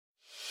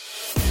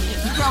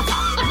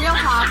Real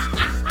talk.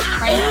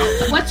 Right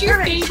now. What's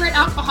your favorite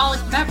alcoholic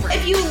beverage?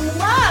 If you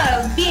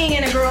love being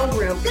in a girl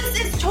group, this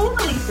is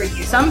totally for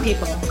you. Some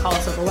people call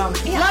us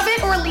overwhelming. Yeah. Love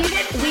it or leave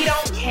it, we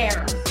don't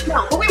care.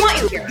 No, but we want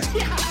you here.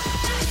 Yeah.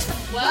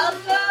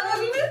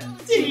 Welcome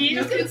to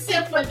You Can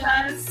Sip With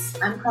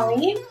Us. I'm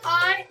Colleen.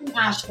 I'm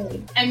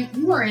Ashley. And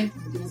you are in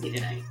Disney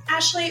today.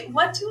 Ashley,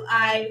 what do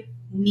I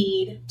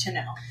need to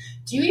know?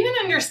 Do you even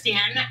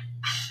understand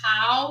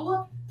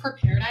how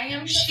prepared I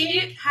am?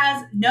 She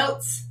has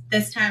notes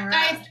this time around.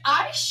 Guys,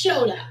 I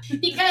showed up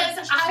because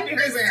I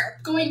was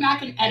going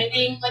back and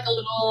editing like a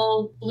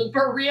little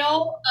blooper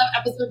reel of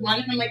episode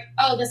 1, and I'm like,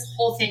 oh, this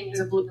whole thing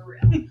is a blooper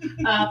reel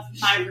of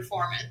my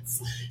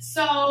performance.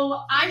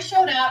 So I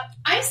showed up.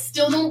 I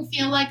still don't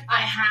feel like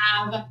I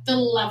have the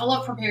level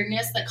of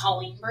preparedness that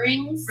Colleen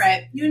brings.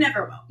 Right. You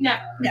never will.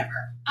 Never. Never.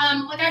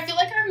 Like I feel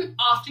like I'm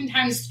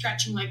oftentimes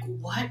stretching like,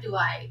 what do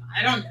I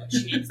don't know what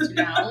she needs to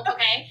know.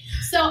 Okay.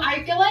 So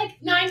I feel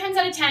like 9 times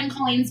out of 10,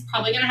 Colleen's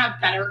probably going to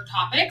have better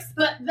topics,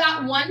 but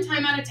that 1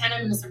 time out of 10, I'm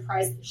going to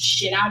surprise the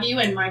shit out of you,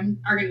 and mine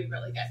are going to be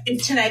really good.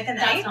 Is tonight the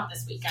night? That's not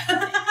this weekend.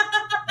 That's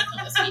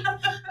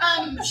not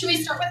this week. Should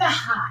we start with a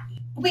high?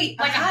 Wait,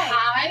 like a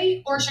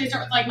high, or should we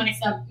start with like my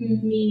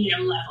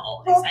medium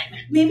level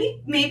excitement?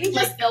 Maybe just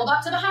like build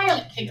up to the high, or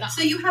like pick it up.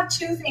 So you have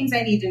 2 things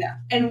I need to know,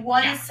 and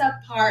one is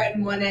subpar,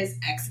 and one is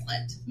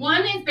excellent.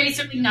 One is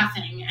basically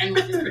nothing, and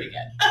one is pretty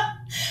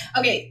good.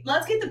 Okay,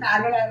 let's get the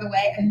bad one out of the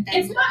way, and then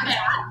it's not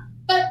bad.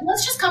 But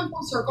let's just come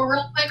full circle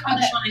real quick on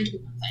the Shawn and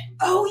Kaitlyn thing.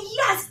 Oh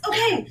yes,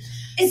 okay.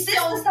 Is this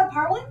the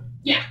subpar one?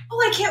 Yeah. Oh,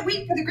 I can't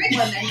wait for the great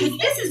one then. Because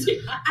this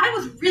is, I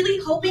was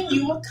really hoping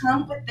you would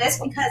come with this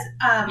because,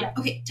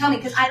 okay, tell me,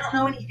 because I don't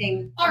know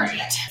anything. All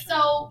right.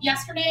 So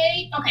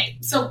yesterday,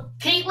 so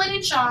Kaitlyn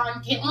and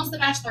Shawn, Kaitlyn was the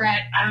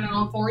Bachelorette, I don't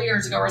know, 4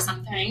 years ago or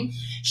something.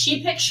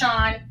 She picked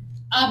Shawn,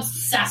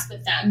 obsessed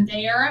with them.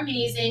 They are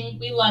amazing.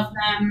 We love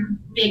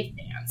them. Big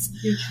fans.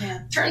 Huge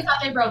fan. Turns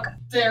out they broke up.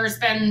 There's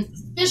been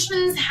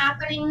suspicions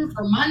happening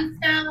for months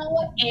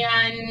now,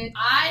 and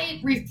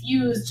I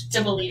refused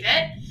to believe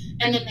it.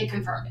 And then they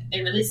confirmed it.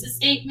 They released a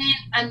statement,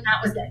 and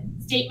that was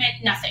it.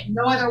 Statement, nothing.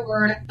 No other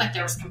word. But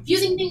there was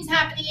confusing things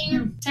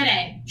happening.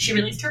 Today, she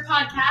released her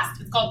podcast.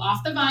 It's called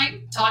Off the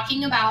Vine,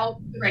 talking about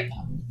the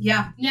breakup.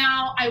 Yeah.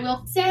 Now, I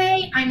will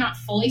say I'm not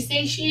fully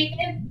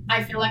satiated.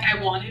 I feel like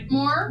I wanted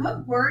more.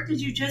 What word did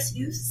you just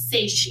use?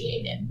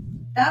 Satiated.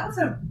 That was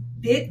a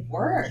big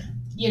word.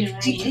 You know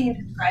what I mean? Can you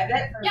describe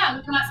it? Or? Yeah,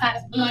 I'm not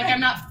satisfied. Like,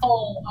 I'm not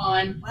full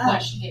on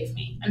what she gave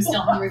me. I'm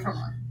still hungry for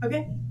more.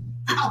 Okay.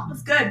 Wow,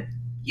 that's good.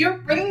 You're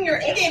bringing your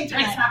A game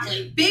tonight.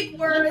 Exactly. Big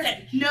words.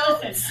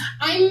 Notes.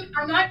 I'm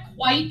not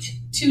quite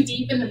too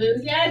deep in the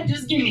booze yet.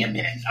 Just give me a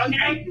minute,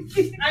 okay?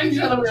 I'm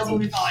sure the wheels will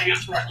be falling out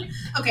shortly.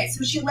 Okay,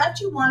 so she left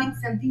you wanting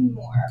something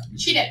more.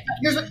 She did. But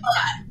here's what she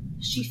said.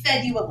 She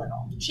fed you a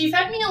little. She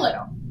fed me a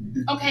little.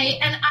 Okay,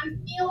 and I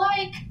feel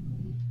like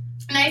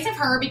nice of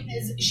her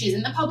because she's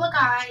in the public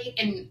eye,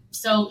 and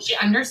so she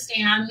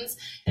understands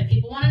that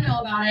people want to know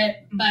about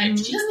it, but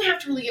she doesn't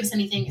have to really give us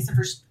anything except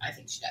for, I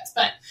think she does,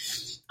 but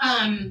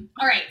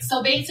all right,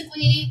 so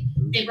basically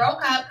they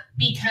broke up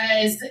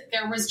because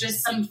there was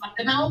just some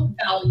fundamental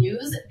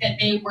values that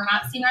they were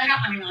not seeing eye to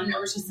eye on. There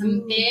was just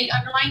some big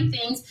underlying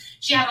things.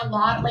 She had a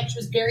lot, like, she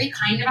was very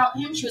kind about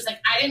him. She was like,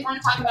 I didn't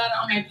want to talk about it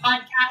on my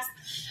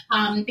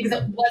podcast because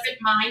it wasn't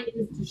mine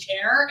to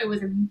share. It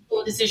was a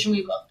mutual decision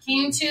we both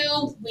came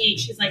to.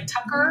 She's like,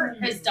 Tucker,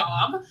 his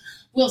dog,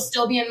 will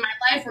still be in my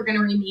life. We're going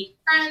to remain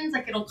friends.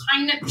 Like, it'll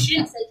kind of, she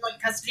didn't say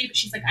joint custody, but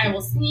she's like, I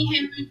will see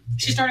him.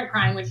 She started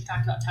crying when she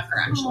talked about Tucker,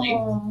 actually.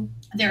 Aww.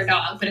 Their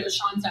dog, but it was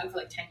Shawn's dog for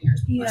like 10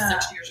 years, or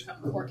 6 years ago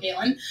before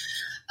Kaitlyn.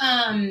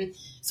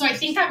 So I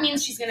think that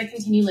means she's going to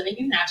continue living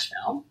in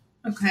Nashville.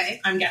 Okay.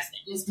 I'm guessing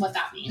is what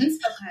that means.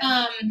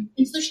 Okay.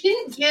 And so she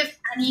didn't give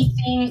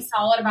anything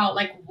solid about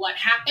like what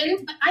happened,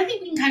 but I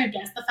think we can kind of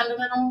guess the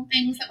fundamental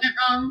things that went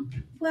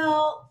wrong.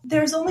 Well,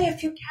 there's only a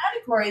few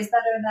categories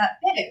that are that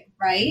big,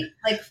 right?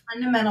 Like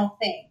fundamental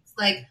things.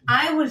 Like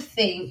I would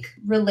think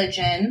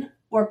religion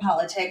or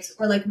politics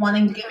or like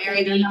wanting to get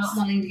married or not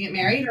wanting to get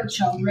married or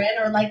children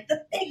or like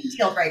the big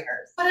deal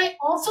breakers. But I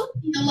also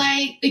feel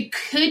like it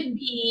could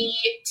be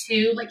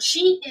too, like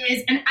she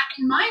is, and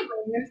in my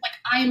brand, like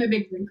I am a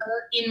big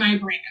drinker in my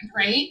brand,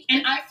 right?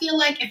 And I feel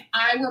like if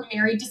I were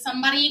married to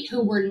somebody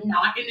who were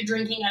not into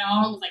drinking at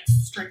all, was like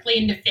strictly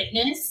into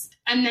fitness,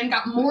 and then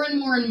got more and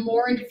more and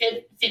more into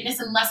fitness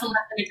and less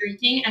into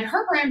drinking, and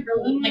her brand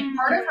really, like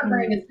part of her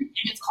brand is drinking.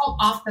 It's called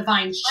Off the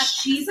Vine.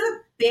 She's a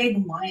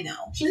big wino.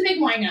 She's a big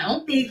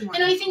wino. Big wino.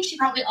 And I think she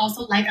probably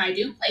also, like I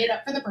do, play it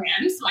up for the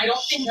brand. So I don't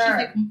think she's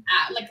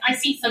like I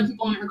see some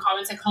people in her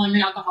comments like calling her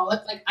an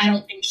alcoholic. Like I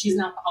don't think she's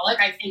an alcoholic.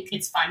 I think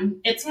it's fun.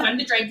 It's fun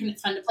to drink and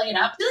it's fun to play it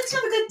up. Let's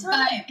have a good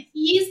time. But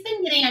he's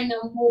been getting, I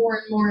know, more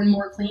and more and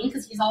more clean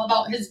because he's all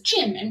about his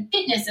gym and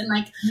fitness. And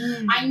like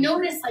I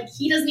noticed like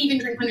he doesn't even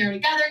drink when they're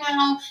together now.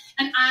 know?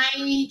 And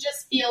I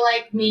just feel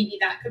like maybe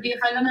that could be a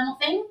fundamental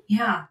thing.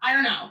 Yeah. I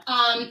don't know.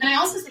 And I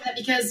also say that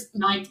because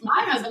my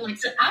husband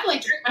likes to, I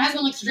like to drink. My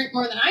husband likes to drink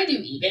more than I do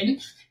even.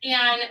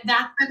 And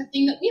that's kind of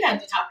thing that we've had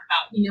to talk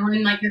about, you know,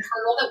 and like the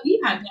hurdle that we've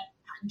had to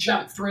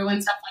jump through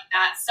and stuff like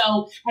that.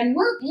 So, and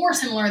we're more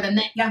similar than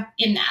that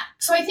in that.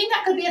 So I think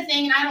that could be a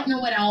thing, and I don't know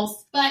what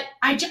else, but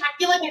I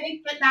feel like I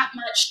didn't get that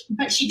much.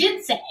 But she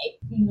did say,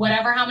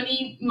 whatever, how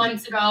many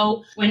months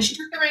ago, when she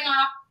took the ring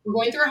off, we're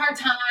going through a hard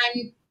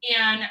time,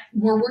 and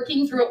we're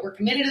working through it. We're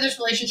committed to this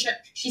relationship.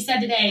 She said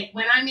today,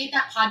 when I made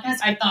that podcast,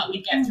 I thought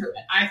we'd get through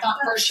it. I thought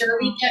for sure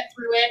we'd get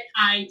through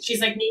it. She's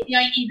like, maybe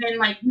I even,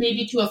 like,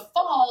 maybe to a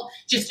fault,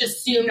 just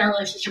assumed our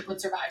relationship would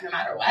survive no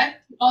matter what.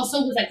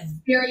 Also was, like,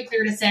 very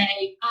clear to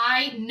say,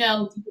 I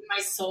know deep in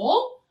my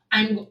soul,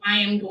 I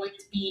am going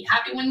to be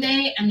happy one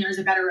day, and there's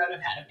a better road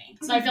ahead of me.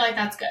 So I feel like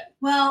that's good.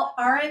 Well,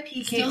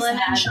 R.I.P. Kaitlyn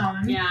and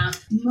Shawn. Yeah.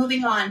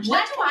 Moving on.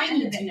 What do I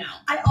need to know?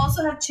 I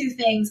also have two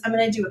things. I'm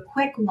going to do a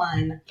quick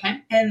one. Okay.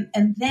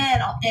 And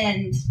then I'll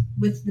end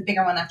with the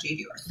bigger one after you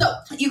do yours.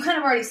 So you kind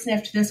of already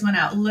sniffed this one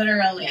out,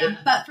 literally. Yeah.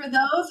 But for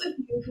those of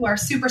you who are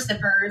super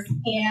sippers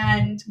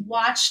and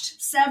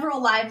watched several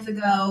lives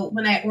ago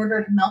when I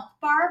ordered Milk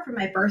Bar for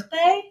my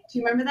birthday, do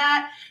you remember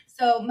that?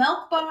 So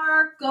Milk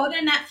Bar, go to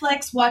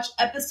Netflix, watch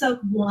episode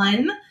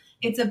 1.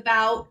 It's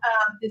about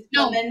this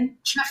woman.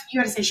 You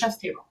got to say Chef's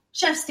Table.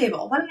 Chef's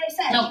Table. What did I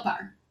say? Milk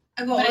Bar.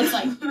 But it's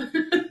like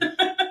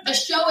the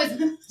show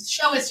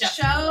is Chef's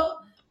Table.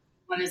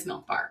 One is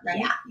Milk Bar, right?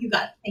 Yeah, you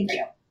got it. Thank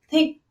you.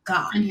 Thank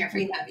God. I'm here for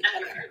you.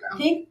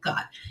 Thank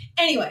God.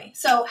 Anyway,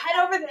 so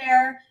head over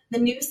there. The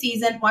new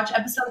season, watch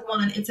episode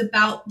 1. It's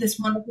about this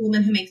wonderful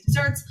woman who makes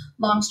desserts.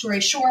 Long story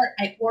short,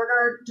 I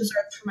ordered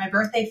desserts for my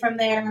birthday from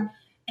there.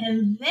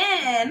 And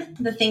then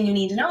the thing you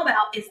need to know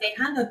about is they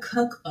have a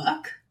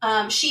cookbook.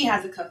 She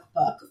has a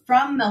cookbook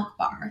from Milk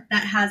Bar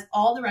that has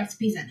all the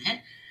recipes in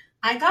it.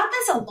 I got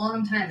this a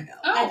long time ago.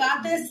 Oh. I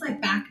got this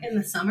like back in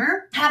the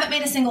summer. Haven't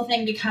made a single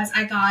thing because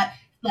I got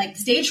like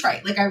stage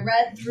fright. Like I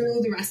read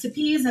through the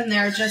recipes and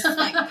they're just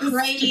like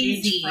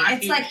crazy.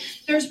 It's like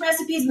there's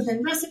recipes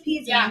within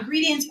recipes and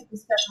ingredients with a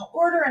special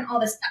order and all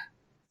this stuff.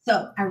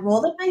 So I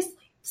rolled up my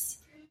sleeves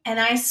and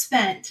I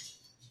spent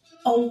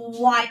a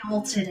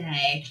while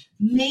today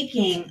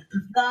making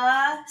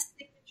the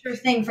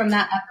signature thing from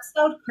that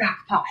episode,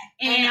 crack pie.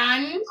 And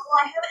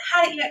I haven't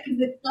had it yet because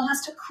it still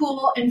has to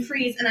cool and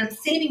freeze, and I'm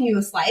saving you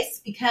a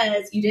slice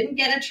because you didn't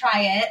get to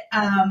try it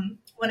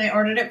when I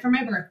ordered it for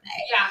my birthday.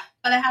 Yeah.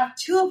 But I have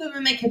 2 of them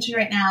in my kitchen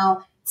right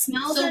now. It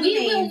smells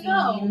amazing. So we will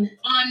know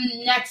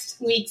on next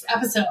week's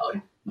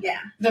episode. Yeah.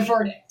 The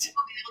verdict.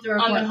 We'll be able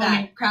to report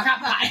that. Crap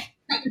pie.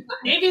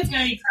 Maybe it's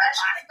going to be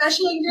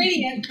special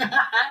ingredient,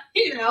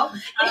 you know.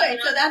 Anyway,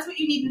 so that's what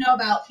you need to know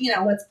about, you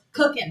know, what's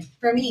cooking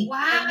for me.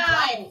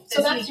 Wow.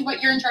 So that's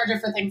what you're in charge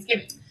of for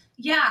Thanksgiving.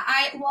 Yeah,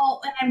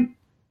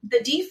 the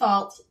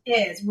default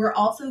is we're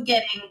also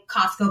getting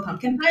Costco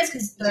pumpkin pies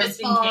because they're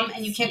bomb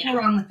and you can't go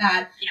wrong with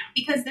that. Yeah.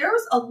 Because there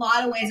was a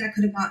lot of ways I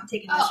could have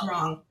taken this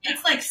wrong. Yeah.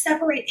 It's like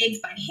separate eggs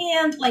by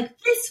hand. Like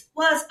this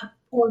was an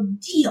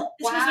ordeal.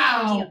 This was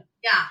an ordeal.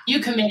 Yeah. You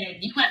committed.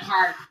 You went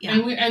hard. Yeah.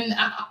 And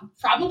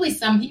probably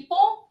some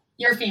people,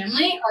 your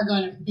family, are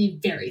going to be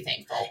very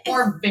thankful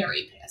or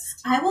very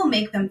pissed. I will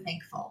make them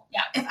thankful.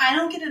 Yeah. If I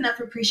don't get enough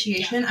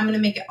appreciation, I'm going to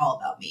make it all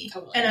about me.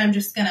 Totally. And I'm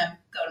just going to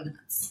go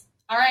nuts.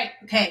 All right.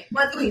 Okay.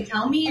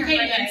 Tell me.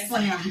 Okay, guys.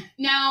 Slam.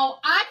 Now,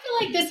 I feel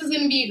like this is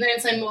going to be a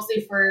grand slam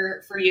mostly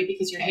for you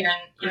because you're here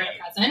in your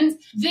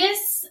presence.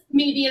 This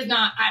maybe is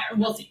not,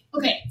 we'll see.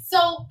 Okay.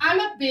 So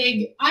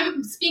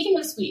I'm speaking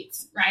of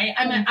sweets, right?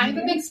 I have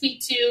a big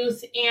sweet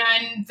tooth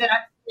and that's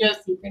no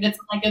secret. It's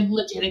like a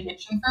legit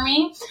addiction for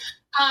me.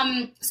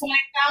 So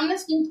I found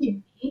this new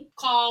candy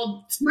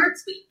called Smart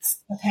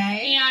Sweets.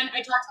 Okay. And I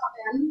talked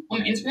about them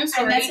on Instagram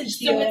story. I messaged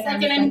you. So it's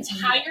like an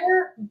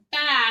entire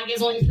bag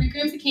is only 3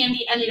 grams of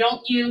candy and they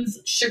don't use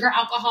sugar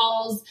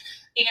alcohols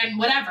and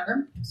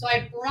whatever. So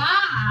I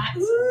brought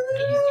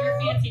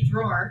your fancy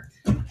drawer.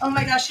 Oh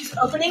my gosh, she's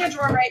opening a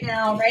drawer right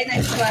now, right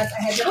next to us.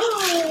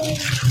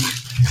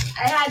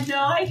 I had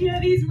no idea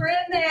these were in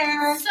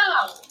there. So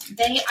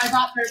I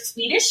brought their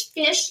Swedish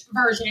fish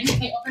version.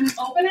 They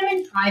open them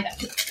and try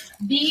them.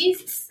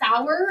 These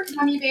sour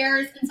gummy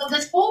bears. And so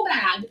this whole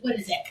bag, what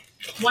is it?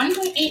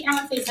 1.8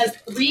 ounces has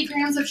 3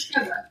 grams of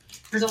sugar.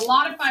 There's a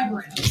lot of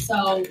fiber in it,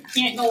 so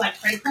can't go like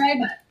cray-cray,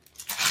 but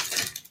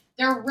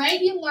they're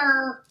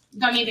regular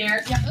gummy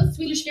bears. Yeah, those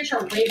Swedish fish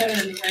are way better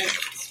than the regular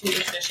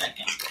Swedish fish, I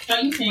think.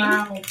 Don't you think?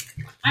 Wow.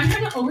 I'm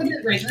kind of over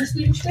the regular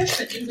Swedish fish,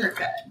 but these are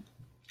good.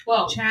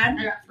 Whoa. Chad?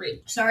 I got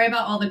 3. Sorry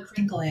about all the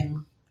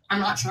crinkling. I'm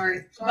not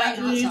sorry.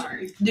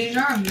 Sorry. These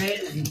are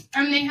amazing.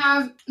 And they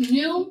have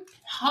new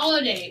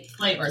holiday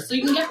flavors. So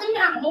you can get them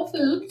at Whole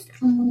Foods.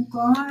 Oh my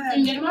God.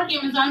 You can get them on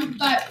Amazon.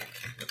 But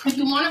if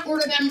you want to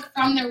order them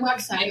from their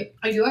website,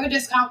 I do have a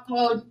discount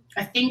code.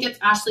 I think it's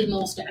Ashley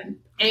Molstad.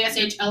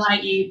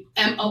 ASHLIE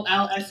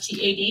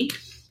MOLSTAD.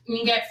 You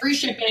can get free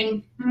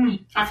shipping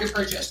off your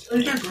purchase.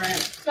 These are great.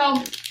 So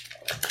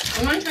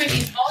I want to try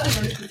these holiday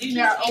ones because these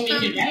are only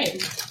today.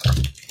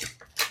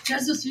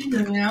 Just the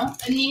season, you know?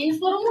 And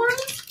these little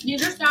ones,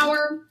 these are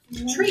sour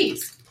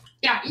trees.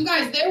 Yeah, you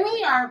guys, they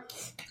really are.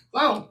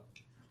 Whoa.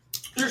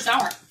 They're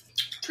sour.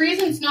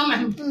 Trees and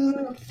snowmen.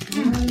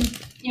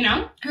 You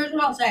know? Here's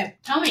what I'll say.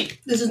 Tell me.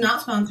 This is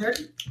not sponsored.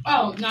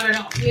 Oh, not at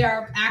all. We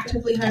are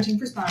actively hunting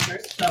for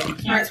sponsors. So,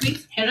 Smart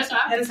Sweets, hit us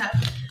up.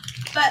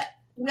 But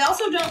we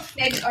also don't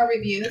fake our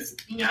reviews.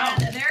 No.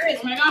 And there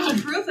is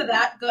proof of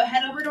that. Go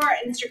head over to our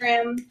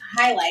Instagram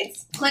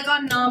highlights. Click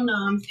on Nom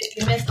Noms if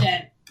you missed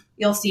it.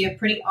 You'll see a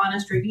pretty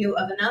honest review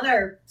of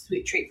another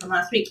sweet treat from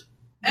last week.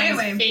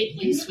 Anyway.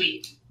 Fakely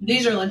sweet.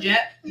 These are legit.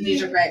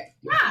 These are great.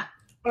 Yeah.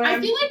 I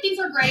feel like these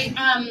are great.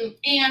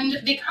 And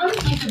they come,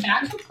 like, the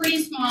bags are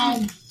pretty small.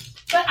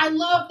 But I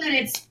love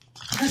that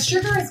because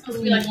sugar is supposed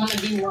to be, like, one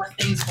of the worst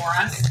things for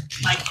us.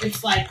 Like,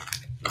 it's, like,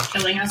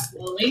 killing us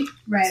slowly.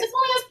 Right. So it's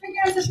only has 3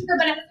 grams of sugar,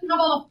 but it doesn't have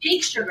all the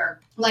fake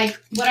sugar. Like,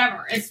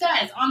 whatever. It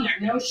says on there,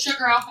 no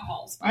sugar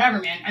alcohols.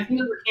 Whatever, man. I think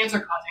those are cancer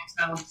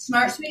causing, so.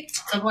 Smart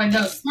Sweets. Avoid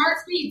those. Smart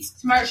Sweets.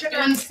 Smart sugar.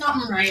 Doing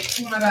something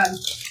right. Oh my God.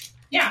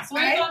 Yeah, so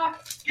I thought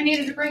I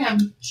needed to bring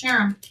them, share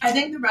them. I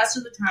think the rest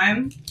of the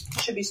time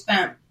should be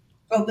spent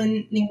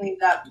opening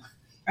these up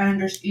and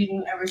just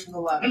eating every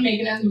single one. And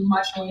making as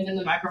much noise in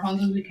the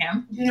microphones as we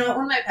can. Do you know what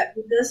one of my pet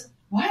peeves is?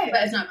 What?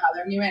 But it's not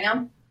bothering me right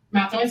now.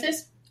 Mouth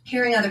noises?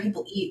 Hearing other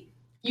people eat.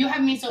 You have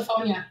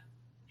misophonia.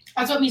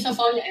 That's what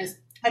misophonia is.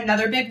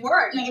 Another big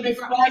word. Another big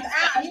word. Well, I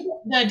added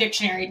the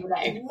dictionary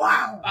today.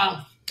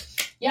 Wow.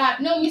 Yeah,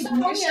 no,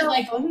 misophonia is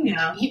like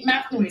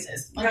mouth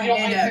noises. Like,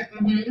 I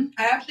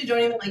actually don't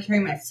even like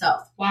hearing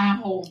myself.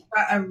 Wow.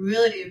 I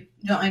really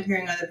don't like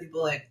hearing other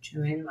people like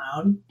chewing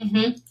loud.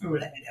 Mm-hmm. Or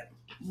what I hate it.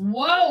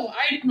 Whoa.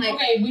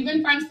 Okay, we've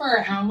been friends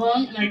for how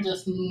long? And I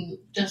just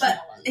but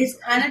it's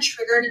kind of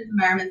triggered in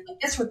environments like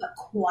this with the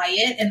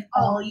quiet and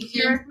all you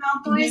hear is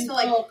mouth noise. So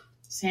like,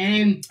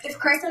 same. If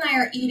Chris and I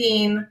are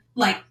eating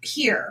like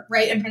here,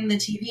 right in front of the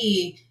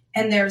TV,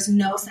 and there's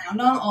no sound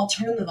on, I'll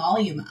turn the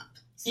volume up.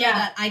 So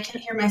that I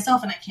can hear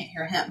myself and I can't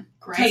hear him.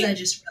 Great. Because I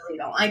just really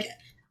don't like it.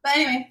 But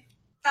anyway,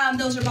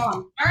 those are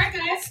bomb. All right,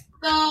 guys.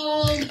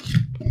 So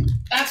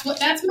that's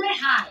my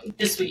high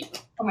this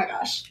week. Oh my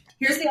gosh.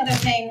 Here's the other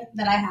thing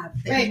that I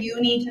have that you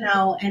need to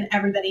know and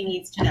everybody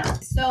needs to know.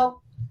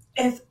 So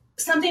if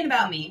something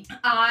about me,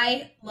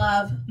 I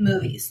love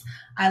movies.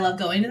 I love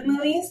going to the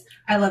movies.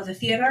 I love the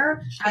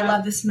theater. I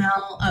love the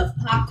smell of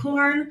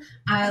popcorn.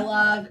 I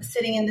love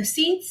sitting in the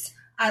seats.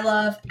 I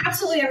love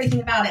absolutely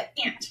everything about it.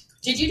 And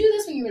did you do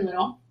this when you were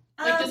little?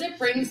 Like, does it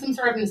bring some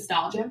sort of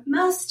nostalgia?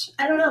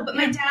 I don't know. But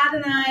my dad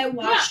and I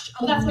watched.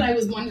 Yeah. That's what I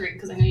was wondering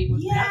because I know you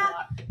would. Yeah.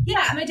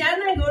 Yeah. My dad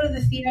and I go to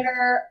the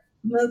theater,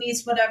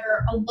 movies,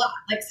 whatever, a lot,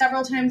 like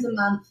several times a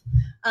month.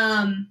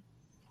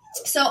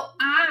 So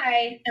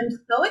I am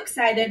so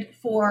excited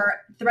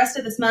for the rest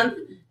of this month,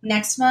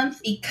 next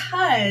month,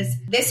 because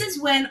this is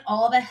when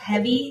all the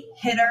heavy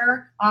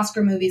hitter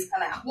Oscar movies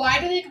come out. Why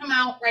do they come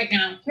out right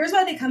now? Here's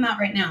why they come out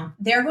right now.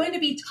 They're going to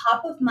be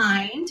top of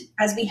mind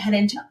as we head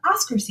into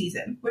Oscar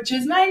season, which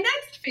is my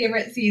next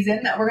favorite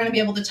season that we're going to be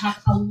able to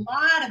talk a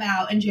lot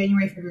about in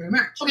January, February,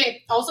 March.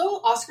 Okay, also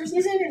Oscar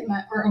season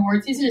or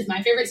award season is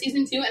my favorite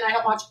season too, and I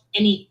don't watch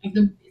any of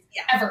them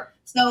ever.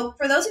 So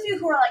for those of you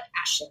who are like,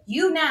 Ashley,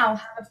 you now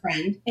have a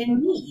friend in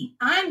me.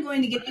 I'm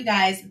going to give you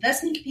guys the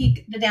sneak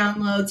peek, the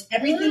downloads,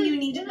 everything you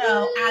need to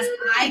know as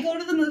I go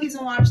to the movies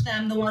and watch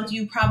them, the ones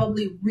you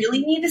probably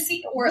really need to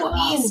see, or at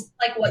least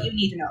like what you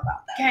need to know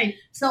about them. Okay.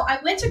 So I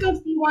went to go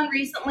see one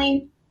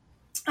recently.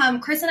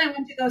 Chris and I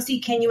went to go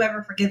see Can You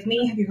Ever Forgive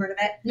Me? Have you heard of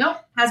it? Nope.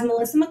 Has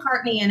Melissa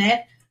McCartney in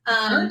it.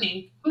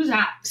 McCartney? Who's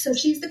that? So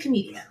she's the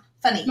comedian.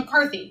 Funny.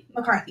 McCarthy.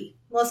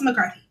 Melissa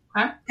McCarthy.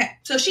 Huh? Okay.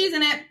 So she's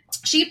in it.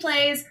 She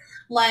plays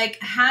like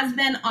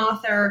has-been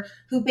author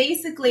who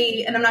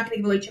basically, and I'm not going to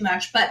give away too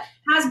much, but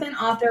has-been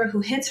author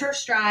who hits her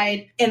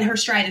stride, and her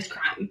stride is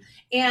crime.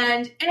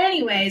 And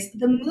anyways,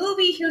 the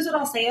movie, here's what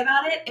I'll say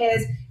about it,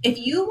 is if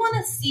you want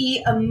to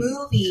see a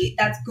movie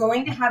that's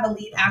going to have a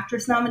lead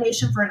actress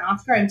nomination for an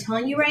Oscar, I'm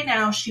telling you right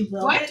now, she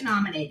will get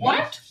nominated.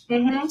 What?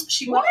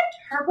 Mm-hmm.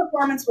 Her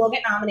performance will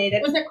get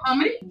nominated. Was it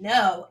comedy?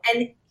 No.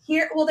 And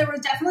there were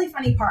definitely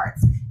funny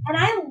parts. And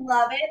I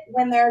love it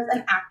when there's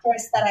an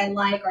actress that I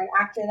like or an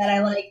actor that I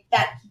like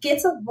that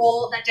gets a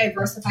role that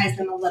diversifies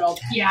them a little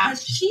bit. Yeah.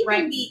 Because she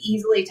can be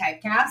easily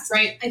typecast,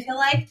 right? I feel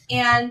like.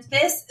 And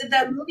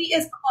the movie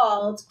is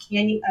called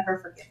Can You Ever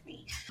Forgive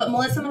Me? But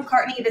Melissa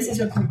McCartney, this is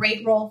a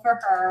great role for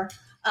her.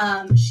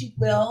 She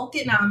will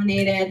get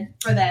nominated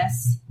for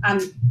this. I'm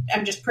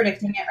just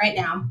predicting it right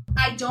now.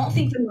 I don't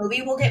think the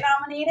movie will get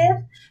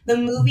nominated. The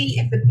movie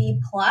is a B+,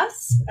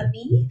 a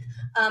B.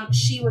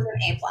 She was an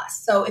A+.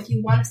 So if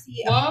you want to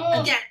see,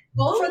 again,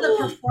 go for the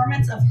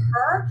performance of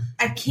her.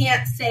 I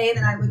can't say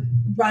that I would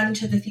run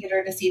to the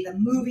theater to see the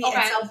movie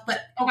itself,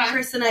 but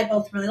Chris and I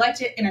both really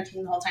liked it,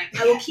 entertained the whole time.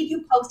 I will keep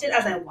you posted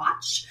as I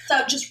watch.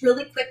 So just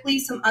really quickly,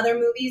 some other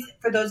movies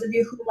for those of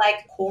you who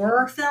like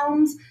horror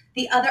films.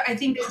 I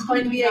think this is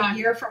going to be a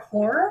year for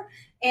horror.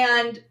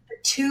 And the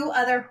 2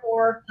 other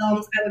horror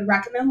films I would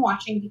recommend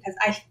watching because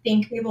I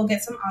think they will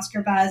get some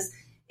Oscar buzz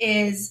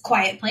is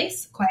Quiet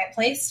Place. Quiet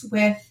Place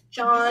with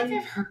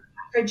John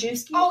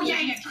Krajewski. Oh,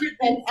 yeah.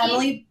 And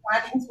Emily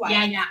Blunt, his wife.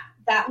 Yeah.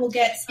 That will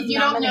get some If you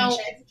don't know,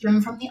 nominations.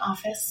 Jim from The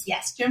Office.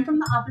 Yes, Jim from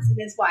The Office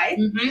and his wife.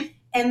 Mm-hmm.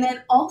 And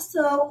then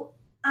also,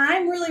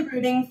 I'm really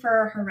rooting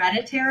for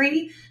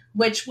Hereditary,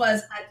 which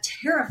was a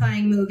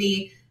terrifying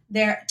movie.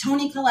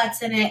 Toni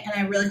Collette's in it, and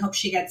I really hope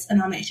she gets a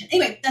nomination.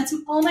 Anyway, that's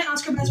all my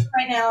Oscar buzz for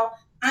right now.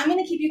 I'm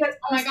going to keep you guys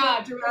Oh my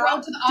God, the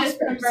road to the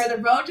Oscars. The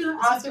road to the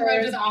Oscars. The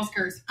road to the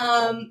Oscars.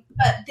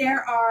 But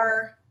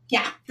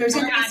there's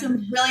going to be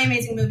some really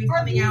amazing movies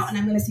coming out, and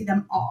I'm going to see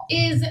them all.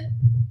 Is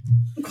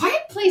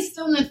Quiet Place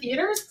still in the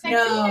theaters? No.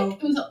 I feel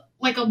like it was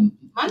like a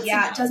month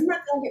ago. Doesn't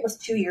that feel like it was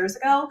 2 years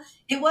ago?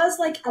 It was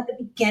like at the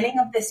beginning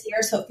of this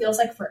year, so it feels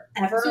like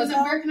forever So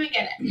ago. where can I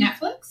get it?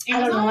 Netflix? I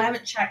don't know. I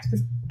haven't checked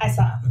because I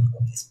saw it in the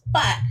movies.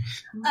 But,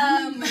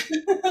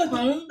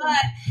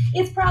 but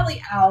it's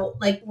probably out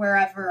like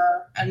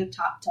wherever on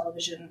top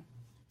television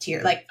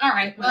tier. Like, all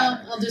right. Well,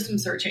 whatever. I'll do some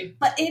searching.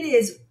 But it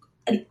is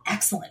an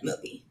excellent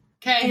movie.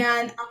 Okay.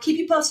 And I'll keep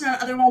you posted on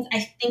other ones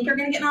I think are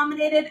going to get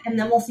nominated, and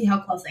then we'll see how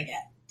close I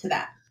get to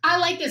that. I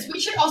like this. We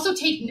should also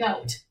take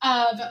note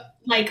of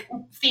like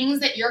things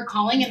that you're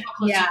calling and how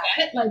close you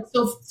get. Like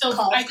so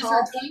I just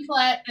heard Toni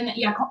Collette and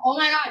oh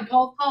my God,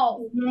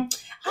 call. Mm-hmm.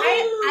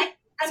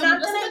 I'm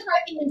not going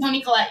to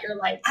Toni Collette. You're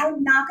like,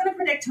 I'm not going to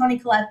predict Toni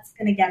Collette's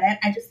going to get it.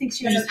 I just think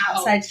she's an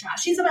outside shot.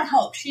 She's my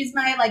hope. She's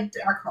my like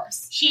dark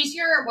horse. She's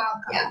your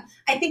wild card. Yeah,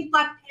 I think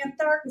Black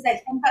Panther, because I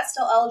think that's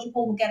still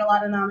eligible, will get a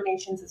lot of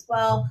nominations as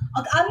well.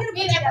 I'm going to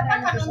put together.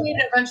 I got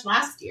nominated a bunch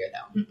last year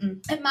though.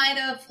 Mm-mm. It might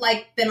have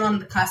like been on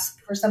the cusp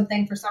for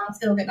something for songs.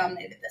 It'll get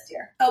nominated this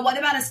year. What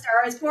about A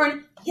Star Is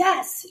Born?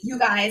 Yes, you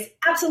guys,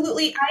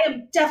 absolutely. I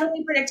am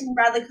definitely predicting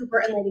Bradley Cooper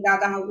and Lady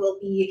Gaga will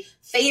be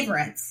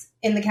favorites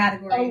in the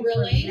category. Oh,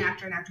 really? For an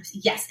actor and actress.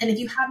 Yes. And if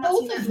you have not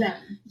both seen of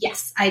them,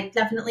 yes, I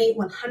definitely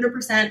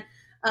 100%.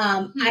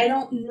 I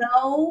don't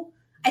know.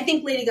 I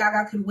think Lady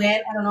Gaga could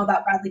win. I don't know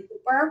about Bradley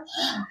Cooper,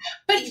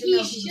 but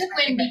he should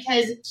win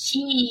because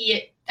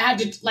he had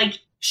to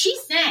she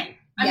sang.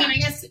 I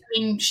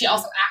mean, she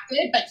also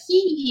acted, but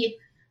he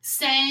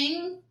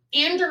sang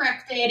and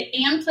directed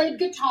and played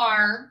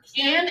guitar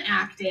and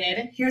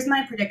acted. Here's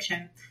my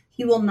prediction.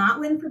 He will not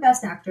win for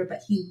Best Actor,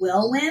 but he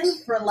will win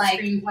for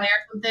screenplay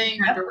or something.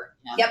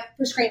 Yep,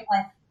 for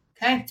screenplay.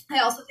 Okay. I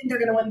also think they're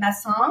going to win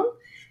Best Song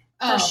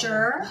for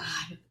sure.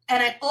 God.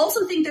 And I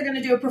also think they're going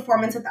to do a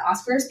performance at the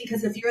Oscars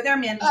because if you're their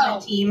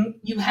management team,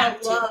 you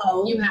have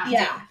to. You have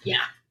to.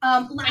 Yeah.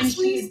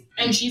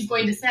 And she's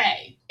going to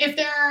say, if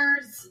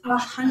there's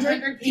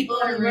 100 people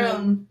in a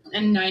room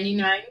and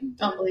 99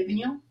 don't believe in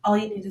you, all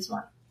you need is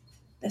one.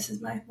 This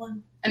is my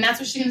one. And that's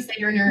what she's going to say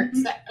during her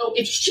set. Oh,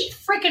 if she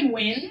freaking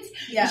wins,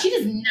 if she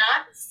does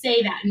not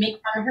say that and make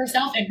fun of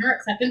herself in her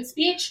acceptance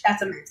speech,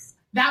 that's a mess.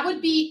 That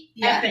would be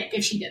epic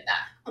if she did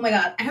that. Oh my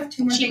God. I have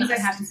two more things I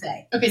have to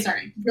say. Okay,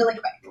 sorry. Really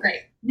quick.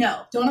 Great.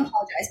 No, don't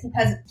apologize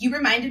because you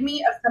reminded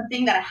me of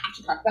something that I have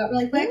to talk about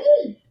really quick.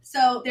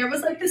 So there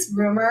was like this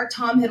rumor,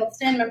 Tom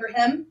Hiddleston, remember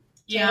him?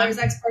 Yeah. Taylor's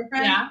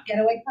ex-boyfriend? Yeah.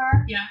 Getaway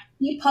car? Yeah.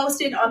 He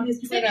posted on his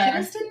Twitter.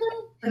 Is it Hiddleston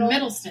though? Or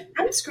Middleston?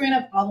 I'm screwing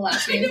up all the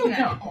last names. I don't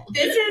know.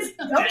 This is,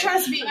 don't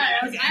trust me.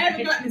 I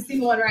haven't gotten a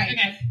single one right.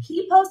 Okay.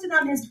 He posted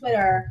on his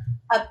Twitter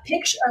a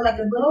picture or like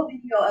a little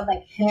video of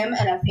like him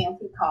and a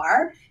fancy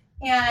car.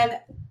 And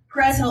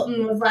Perez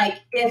Hilton was like,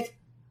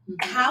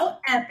 how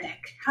epic,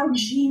 how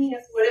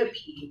genius would it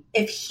be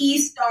if he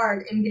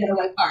starred in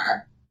Getaway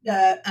Car,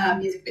 the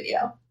music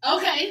video?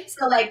 Okay.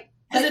 So like,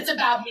 because it's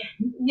about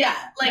him. Yeah.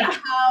 Like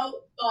how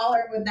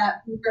baller would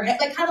that be for him?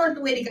 Like kind of like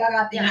the Lady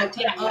Gaga thing.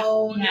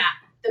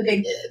 The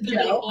big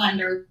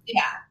blender.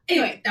 Yeah.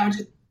 Anyway, that was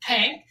just.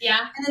 Okay.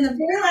 Yeah. And then the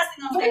very last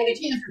thing I'll say. What are the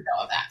chances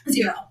though of that?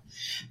 0.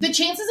 The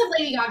chances of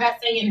Lady Gaga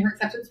saying in her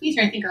acceptance speech,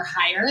 I think, are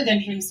higher than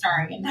him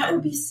starring in that.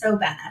 Would be so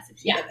badass if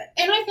she did it.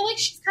 And I feel like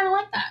she's kind of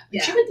like that.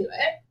 Yeah. She would do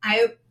it.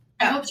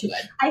 I hope she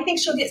would. I think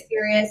she'll get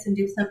serious and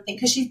do something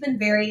because she's been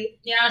very.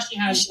 Yeah, she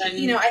has been.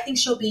 You know, I think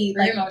she'll be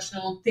very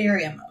emotional.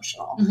 Very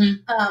emotional.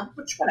 Mm-hmm.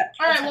 Which whatever.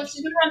 All right. Well,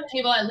 she's been around the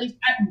table at least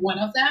at one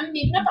of them,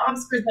 maybe not the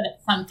Oscars, but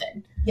at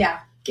something. Yeah.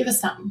 Give us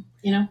something.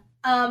 You know.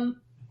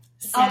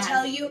 I'll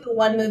tell you the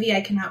one movie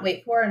I cannot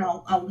wait for, and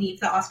I'll leave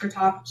the Oscar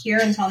talk here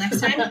until next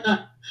time.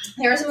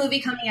 There's a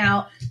movie coming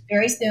out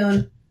very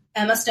soon.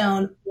 Emma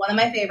Stone, one of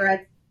my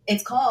favorites.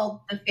 It's called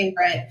The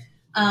Favorite.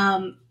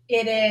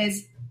 It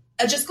is.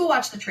 Just go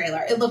watch the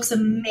trailer. It looks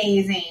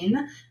amazing.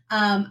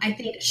 I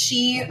think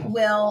she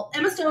will.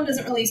 Emma Stone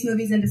doesn't release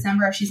movies in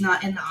December if she's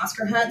not in the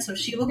Oscar hunt, so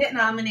she will get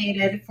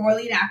nominated for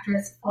lead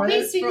actress for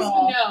this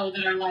role.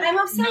 That are like I'm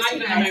obsessed not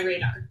with even on my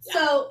radar. Yeah.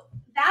 So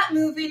that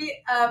movie,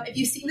 if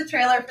you've seen the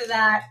trailer for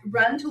that,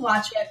 run to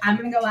watch it. I'm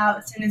going to go out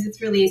as soon as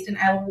it's released, and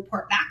I will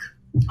report back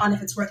on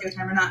if it's worth your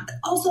time or not. But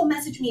also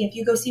message me if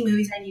you go see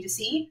movies I need to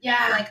see.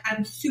 Yeah. Like,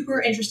 I'm super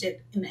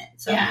interested in it.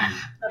 So yeah.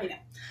 Let me know.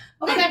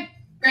 Okay.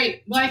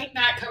 Great. Well, I think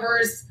that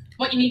covers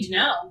what you need to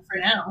know for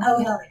now.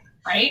 Oh, hell yeah.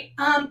 right?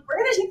 We're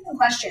gonna take some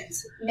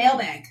questions.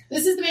 Mailbag.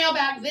 This is the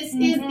mailbag. This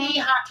is the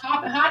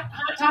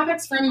hot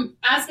topics from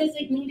as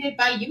designated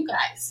by you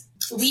guys.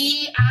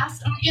 We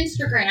asked on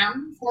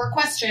Instagram for a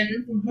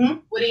question.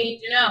 What do you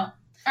need to know?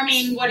 I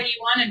mean, what do you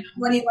want to know?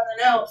 What do you want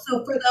to know?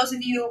 So for those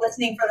of you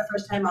listening for the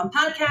first time on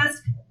podcast,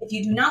 if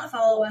you do not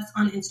follow us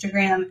on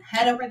Instagram,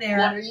 head over there.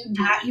 What are you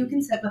doing? You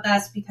can sit with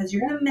us because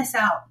you're going to miss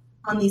out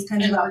on these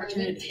kinds of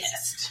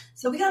opportunities.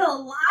 So we got a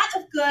lot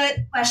of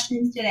good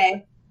questions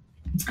today.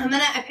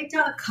 I picked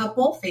out a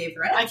couple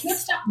favorites. I can't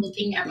stop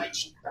looking at my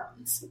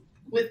cheekbones.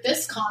 With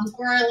this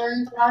contour I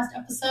learned the last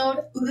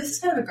episode. Ooh, this is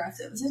kind of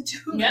aggressive. Is it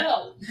too?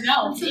 No. You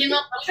know,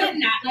 I'm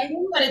not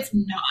lighting, but it's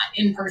not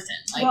in person.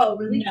 Like, whoa,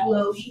 really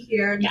glowy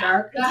here and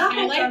dark. The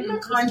highlight and the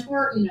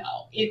contour,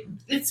 no.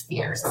 It's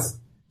fierce.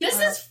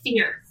 This is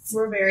fierce.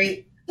 We're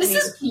very...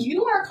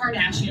 You are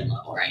Kardashian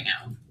level right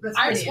now.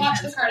 I just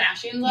watched the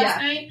Kardashians last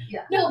night.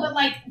 Yeah. No, but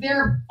like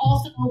they're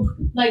also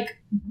like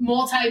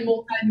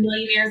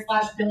multi-millionaires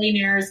 /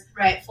 billionaires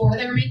for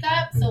their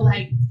makeup. So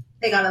like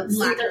they got a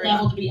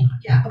level to be on.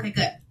 Yeah. Okay,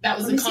 good. That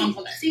was a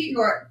compliment.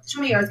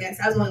 Show me yours, guys.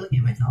 I was only looking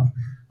at myself.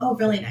 Oh,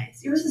 really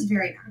nice. Yours is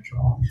very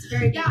natural. It's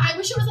very good. I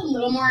wish it was a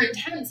little more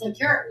intense like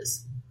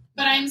yours,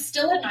 but I'm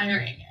still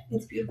admiring it.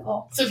 It's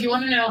beautiful. So if you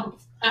want to know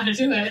how to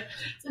do it,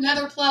 it's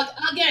another plug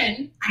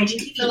again.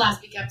 IGTV. The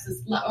last week episode,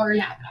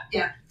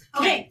 yeah.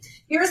 Okay.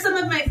 Here are some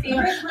of my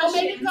favorite questions. Oh,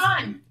 Megan's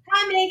on.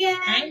 Hi, Megan.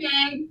 Hi,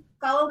 Meg.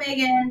 Follow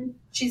Megan.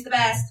 She's the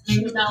best.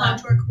 She's the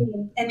contour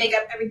queen and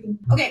makeup everything.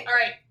 Okay. All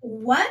right.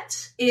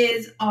 What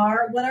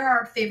are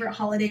our favorite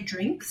holiday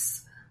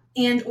drinks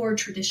and or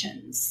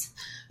traditions?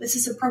 This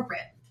is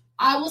appropriate.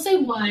 I will say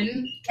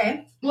one.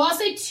 Okay. Well, I'll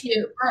say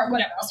two or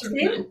whatever. I'll start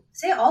with one.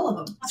 Say all of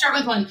them. I'll start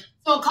with one.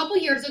 So a couple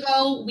years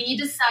ago, we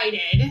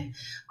decided,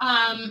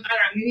 I don't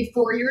know, maybe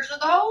 4 years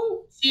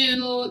ago,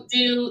 to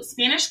do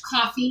Spanish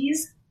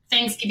coffees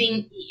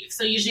Thanksgiving Eve.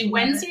 So usually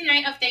Wednesday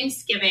night of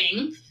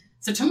Thanksgiving.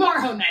 So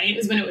tomorrow night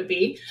is when it would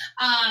be.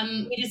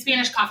 We did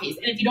Spanish coffees.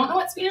 And if you don't know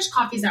what Spanish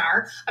coffees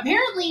are,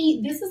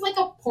 apparently this is like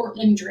a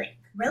Portland drink.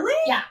 Really?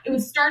 Yeah. It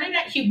was started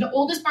at the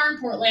oldest bar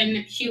in Portland,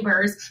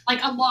 Huber's.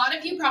 Like a lot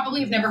of you probably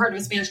have never heard of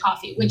a Spanish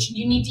coffee, which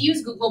you need to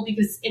use Google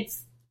because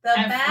it's the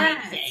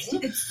best.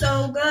 It's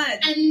so good.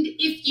 And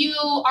if you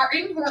are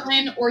in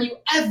Portland or you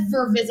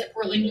ever visit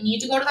Portland, you need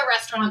to go to the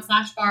restaurant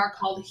 / bar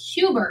called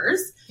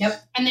Huber's. Yep.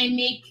 And they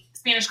make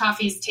Spanish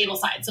coffees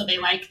tableside. So they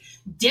like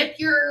dip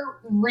your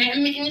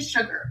rim in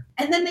sugar.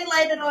 And then they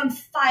light it on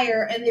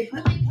fire and they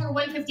pour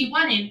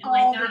 151 in and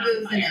all the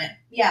booze in it.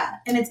 Yeah.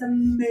 And it's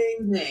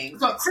amazing.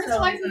 So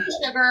crystallizes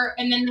the sugar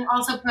and then they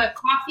also put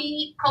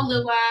coffee,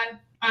 Kahlua,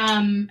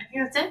 I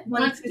think that's it.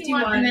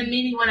 151 and then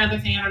maybe one other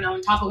thing, I don't know,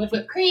 on top of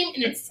whipped cream,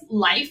 and it's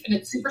life and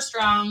it's super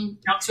strong,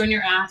 knocks you on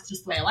your ass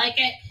just the way I like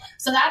it.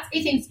 So that's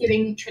a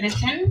Thanksgiving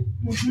tradition.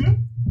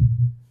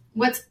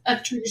 What's a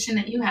tradition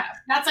that you have?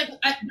 That's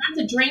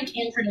a drink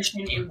and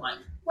tradition in one.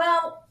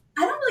 Well,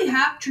 I don't really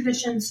have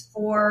traditions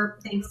for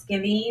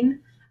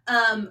Thanksgiving.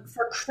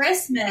 For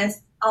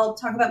Christmas, I'll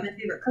talk about my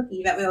favorite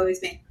cookie that we always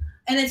make.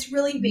 And it's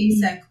really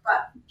basic,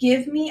 but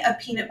give me a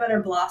peanut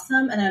butter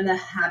blossom and I'm the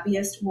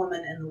happiest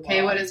woman in the world.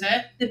 Okay, what is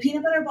it? The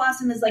peanut butter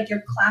blossom is like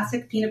your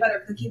classic peanut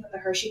butter cookie with a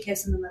Hershey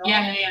Kiss in the middle.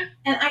 Yeah.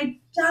 And I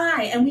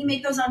die. And we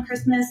make those on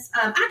Christmas.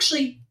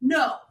 Actually,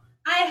 no.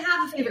 I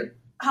have a favorite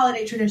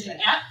holiday tradition.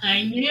 Yeah,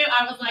 I knew.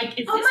 I was like,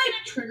 is this going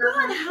to trigger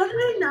God, how did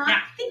I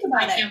not think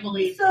about it? I can't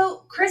believe.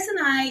 So Chris and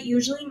I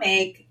usually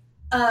make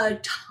a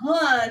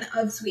ton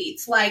of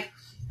sweets. Like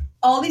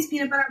all these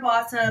peanut butter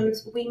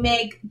blossoms. We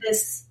make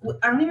this, you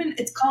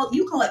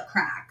call it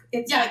crack.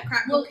 It's like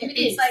crack. Well,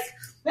 it's like,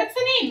 what's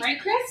the name, right,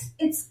 Chris?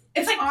 It's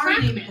like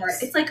crack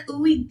mix. It's like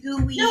ooey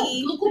gooey. No,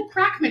 Google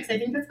crack mix. I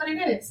think that's what it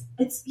is.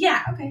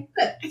 Okay,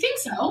 good. I think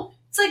so.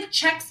 It's like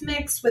Chex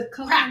Mix with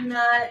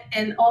coconut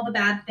and all the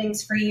bad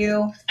things for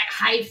you. Like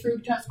high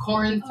fructose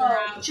corn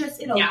syrup.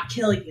 It'll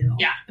kill you.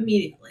 Yeah.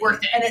 Immediately.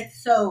 Worth it. And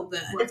it's so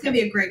good. It's going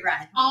to be a great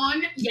ride.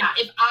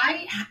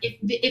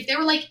 If they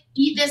were like,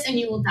 eat this and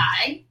you will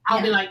die,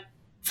 I'll be like,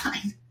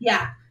 fine.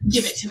 Yeah.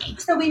 Give it to me.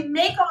 So we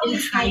make all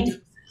these things.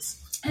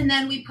 And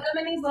then we put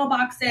them in these little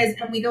boxes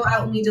and we go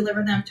out and we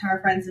deliver them to our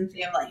friends and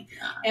family.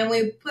 Yeah. And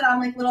we put on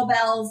like little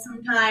bells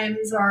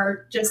sometimes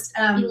or just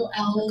go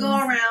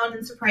around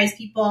and surprise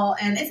people.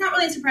 And it's not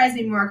really a surprise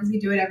anymore because we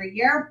do it every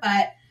year,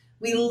 but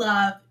we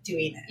love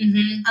doing it.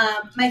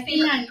 Mm-hmm. My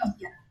favorite.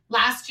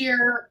 Last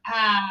year,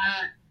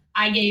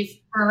 I gave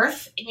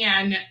birth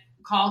and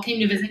Call came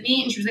to visit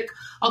me and she was like,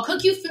 I'll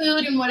cook you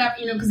food and whatever,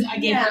 because I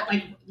gave her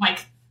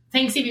like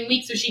Thanksgiving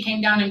week, so she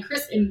came down in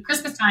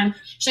Christmas time.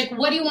 She's like,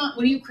 what do you want?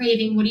 What are you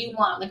craving? What do you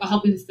want? Like, I'll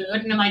help you with food.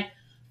 And I'm like,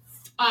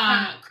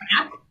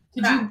 crap.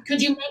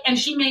 Could you make? And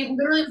she made,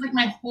 literally, it was like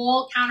my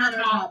whole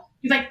countertop.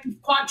 She like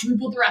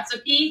quadrupled the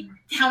recipe,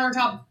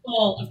 countertop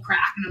full of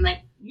crack. And I'm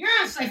like,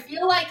 yes, I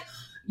feel like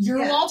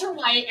you're Walter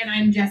White and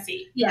I'm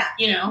Jesse. Yeah.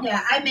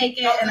 Yeah, I make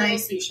it and I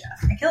sous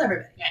chef. I kill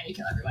everybody. Yeah, you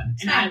kill everyone.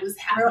 And I was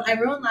happy. I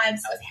ruin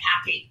lives. I was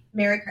happy.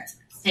 Merry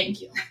Christmas. Thank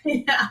you.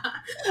 Yeah.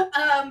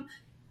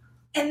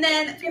 And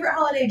then favorite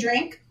holiday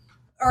drink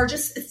or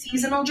just a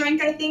seasonal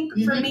drink, I think,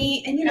 for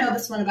me. And you know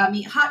this one about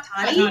me, hot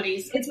toddy. Hot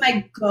toddies. It's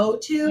my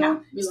go-to. Yeah,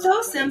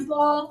 so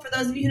simple. For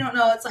those of you who don't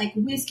know, it's like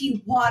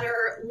whiskey,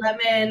 water,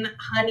 lemon,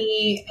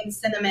 honey, and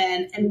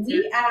cinnamon. And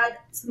we add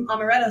some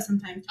amaretto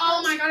sometimes.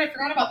 Oh my God, I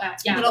forgot about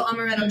that. Yeah. Little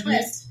amaretto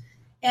twist.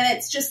 And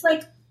it's just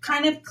like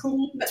kind of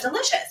clean but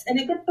delicious. And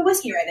it gets the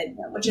whiskey right in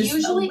there, which is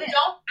usually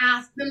don't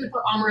ask them to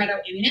put amaretto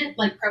in it.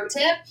 Like pro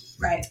tip.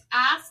 Right.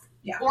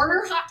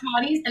 Order hot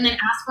toddies and then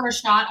ask for a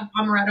shot of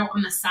amaretto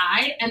on the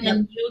side, and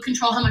then you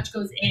control how much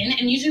goes in.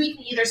 And usually we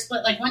can either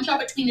split like one shot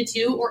between the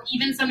two, or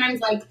even sometimes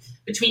like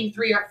between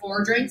 3 or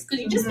 4 drinks, because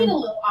you just need a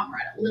little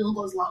amaretto. A little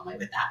goes a long way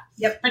with that.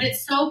 Yep. But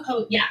it's so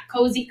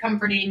cozy,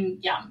 comforting,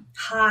 yum.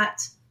 Hot.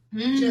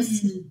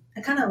 Just,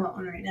 I kind of want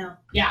one right now.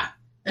 Yeah.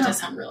 That does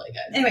sound really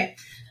good. Anyway.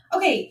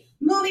 Okay.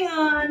 Moving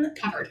on.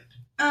 Covered.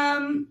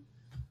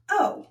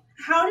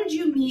 How did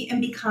you meet and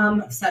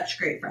become such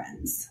great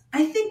friends?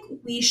 I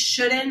think we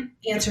shouldn't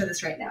answer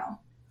this right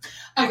now.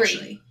 Agreed.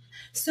 Actually.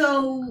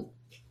 So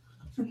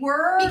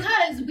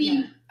because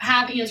we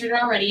have answered it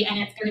already, and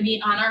it's going to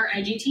be on our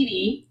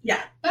IGTV.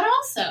 Yeah. But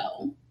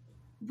also,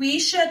 we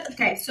should.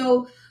 Okay.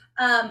 So,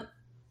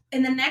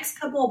 in the next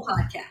couple of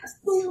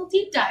podcasts, a little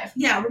deep dive.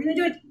 Yeah, we're going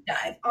to do a deep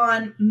dive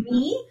on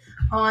me,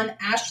 on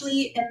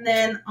Ashley, and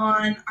then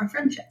on our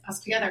friendship. Us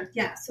together.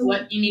 Yeah. So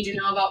what you need to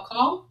know about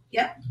Cole.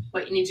 Yep.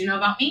 What you need to know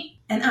about me.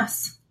 And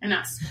us.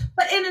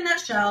 But in a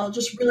nutshell,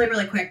 just really,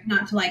 really quick,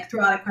 not to like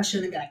throw out a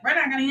question and be like, we're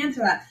not going to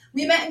answer that.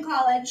 We met in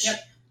college. Yep.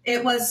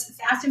 It was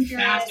Fast and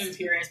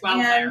Furious.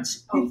 Wildfire. And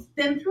we've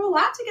been through a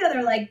lot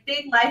together, like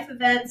big life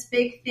events,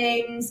 big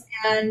things,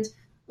 and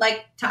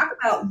like talk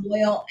about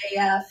loyal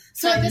AF.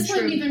 So at this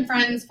point, we've been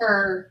friends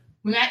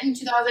we met in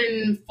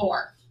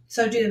 2004.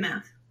 So do the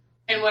math.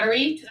 And what are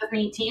we?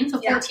 2018? So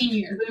 14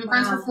 years. We've been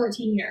friends for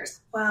 14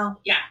 years. Wow.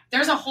 Yeah.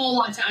 There's a whole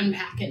lot to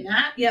unpack in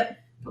that. Yep.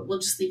 But we'll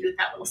just leave it at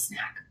that little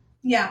snack.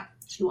 Yeah.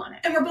 If you want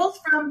it. And we're both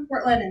from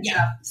Portland and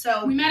stuff.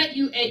 So we met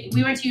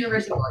we went to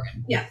University of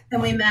Oregon. Yeah.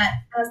 And we met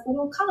as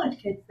little college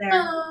kids there.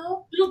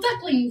 Oh, little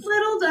ducklings.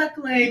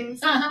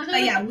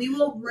 But yeah, we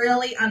will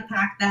really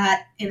unpack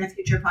that in a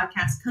future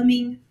podcast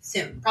coming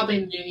soon. Probably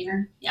in the new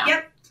year. Yeah.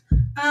 Yep.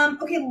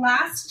 Okay,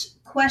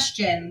 last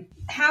question.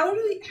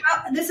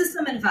 This is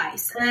some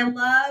advice, and I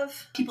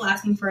love people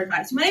asking for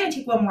advice. We might even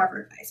take one more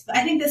for advice, but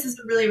I think this is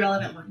a really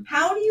relevant one.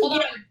 How do you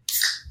Hold on.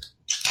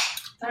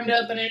 Time to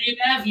open a new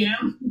bev, you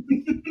know?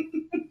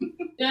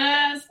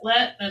 Just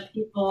let the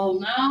people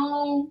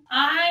know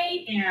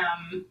I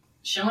am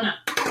showing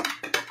up.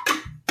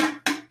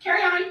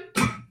 Carry on.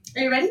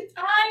 Are you ready?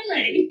 I'm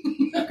ready.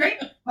 Great.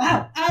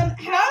 Wow.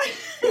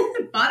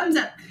 Bottoms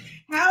up.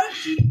 How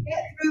do you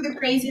get through the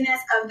craziness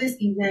of the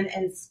season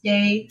and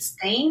stay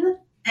sane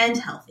and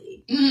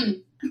healthy?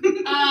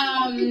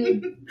 How do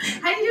you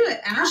do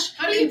it, Ash?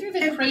 How do you get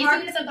through the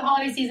craziness of the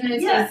holiday season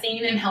and stay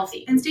sane and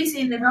healthy? And stay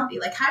sane and healthy.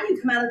 Like, how do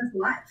you come out of this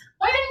alive?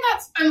 Well, I think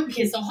that's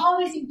okay. So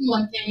holiday season,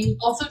 one thing.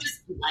 Also,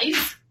 just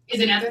life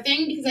is another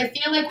thing, because I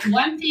feel like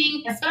one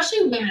thing,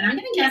 especially women. I'm going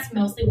to guess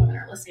mostly women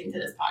are listening to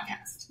this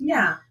podcast.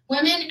 Yeah,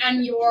 women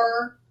and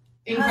your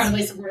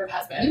incredibly supportive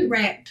husband.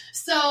 Right.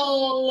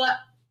 So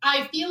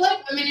I feel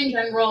like women in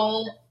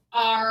general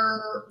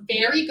are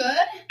very good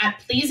at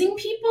pleasing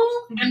people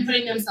and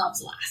putting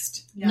themselves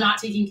last, not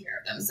taking care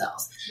of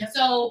themselves. Yep.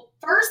 So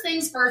first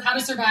things first, how to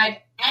survive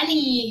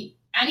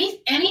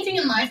anything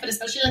in life, but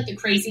especially like the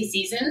crazy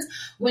seasons,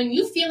 when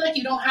you feel like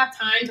you don't have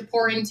time to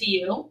pour into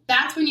you,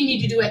 that's when you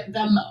need to do it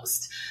the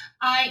most.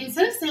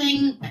 Instead of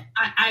saying,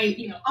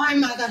 oh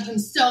my gosh, I'm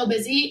so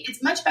busy,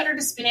 it's much better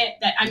to spin it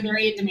that I'm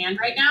very in demand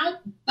right now.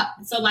 But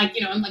so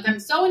I'm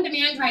so in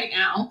demand right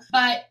now,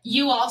 but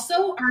you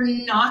also are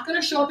not going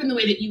to show up in the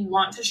way that you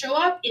want to show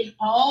up in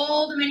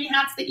all the many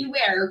hats that you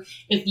wear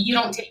if you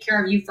don't take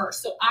care of you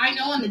first. So I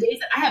know on the days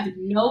that I have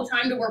no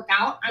time to work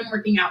out, I'm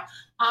working out.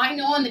 I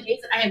know on the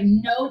days that I have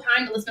no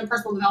time to listen to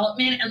personal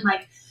development and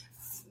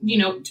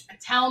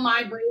tell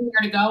my brain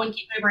where to go and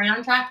keep my brain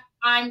on track,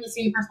 I'm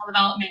listening to personal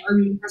development or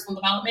reading personal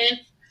development,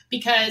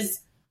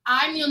 because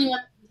I'm the only one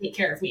that can take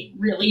care of me,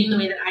 really, in the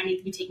way that I need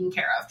to be taken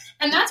care of.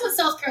 And that's what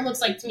self-care looks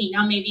like to me.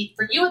 Now, maybe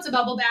for you, it's a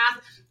bubble bath.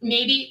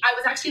 Maybe I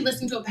was actually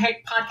listening to a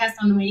podcast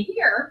on the way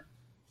here,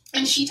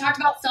 and she talked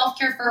about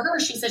self-care for her.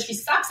 She said she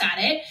sucks at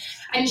it.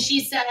 And she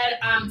said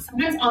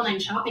sometimes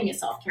online shopping is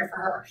self-care for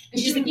her. And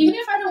she's like, even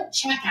if I don't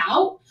check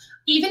out,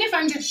 even if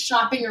I'm just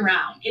shopping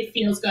around, it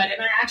feels good.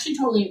 And I actually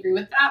totally agree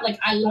with that. Like,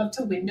 I love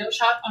to window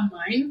shop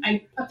online.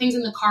 I put things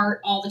in the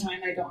cart all the time.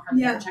 I don't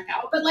hardly ever check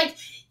out. But like,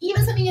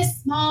 even something as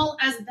small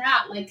as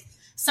that, like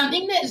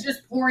something that is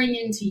just pouring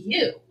into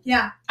you.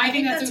 Yeah. I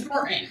think that's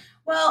important.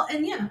 Well,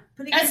 and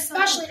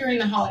especially during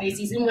the holiday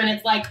season when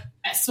it's like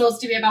supposed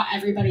to be about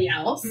everybody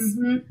else.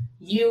 Mm-hmm.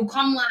 You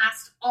come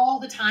last all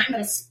the time, but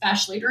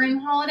especially during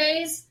the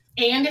holidays.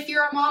 And if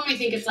you're a mom, I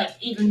think it's like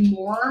even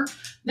more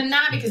than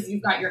that, because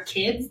you've got your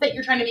kids that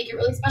you're trying to make it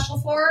really special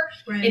for.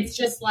 Right. It's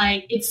just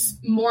like, it's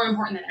more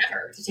important than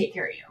ever to take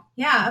care of you.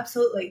 Yeah,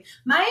 absolutely.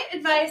 My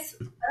advice,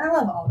 I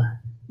love all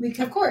that.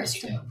 Of course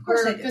you do. Of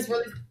course I do. Because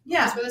we're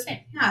the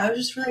same. Yeah, I was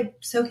just really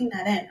soaking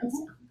that in.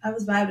 I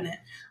was vibing it.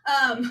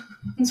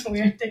 It's a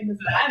weird thing to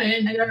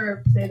say. I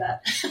never say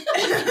that.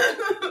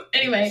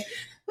 Anyway,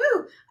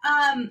 woo.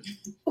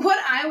 What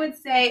I would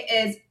say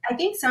is, I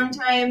think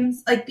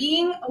sometimes, like,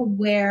 being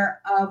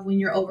aware of when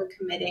you're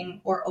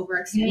overcommitting or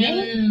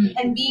overextending,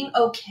 and being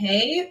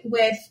okay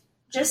with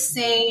just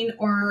saying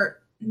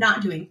or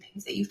not doing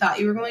things that you thought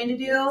you were going to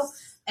do,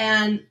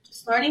 and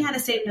just learning how to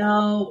say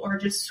no or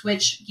just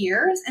switch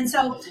gears. And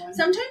so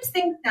sometimes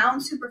things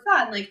sound super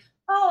fun, like,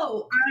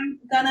 oh, I'm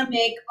gonna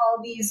make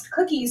all these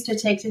cookies to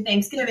take to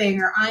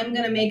Thanksgiving, or I'm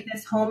gonna make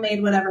this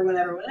homemade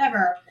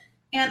whatever.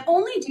 And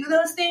only do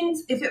those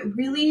things if it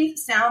really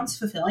sounds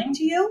fulfilling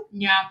to you.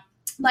 Yeah.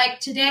 Like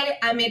today,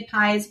 I made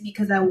pies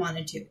because I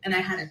wanted to, and I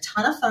had a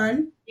ton of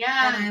fun.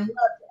 Yeah. And I loved it.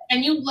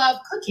 And you love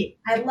cooking.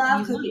 I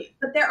love cooking.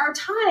 But there are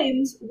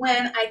times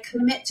when I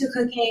commit to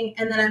cooking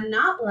and then I'm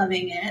not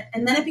loving it,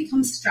 and then it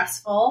becomes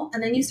stressful,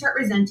 and then you start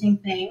resenting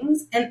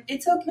things. And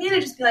it's okay to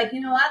just be like,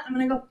 you know what? I'm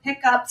going to go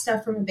pick up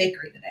stuff from a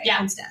bakery today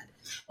instead.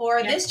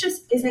 Or this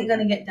just isn't going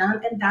to get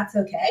done, and that's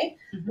okay.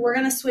 We're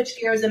going to switch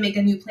gears and make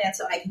a new plan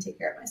so I can take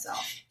care of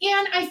myself.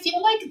 And I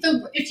feel like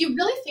if you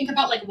really think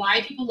about like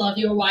why people love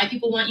you or why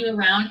people want you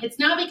around, it's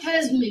not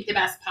because you make the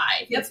best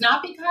pie. Yep. It's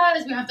not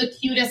because you have the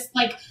cutest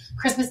like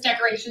Christmas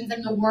decorations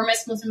and the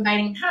warmest, most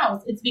inviting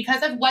house. It's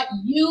because of what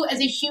you as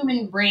a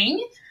human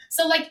bring.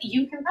 So like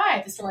you can buy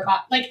at the store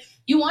bought, like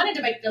you wanted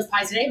to bake those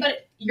pies today,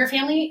 but your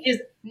family is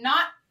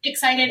not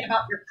excited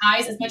about your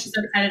pies as much as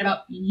they're excited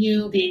about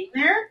you being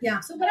there. Yeah.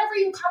 So whatever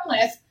you come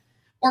with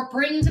or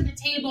bring to the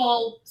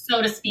table,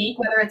 so to speak,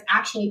 whether it's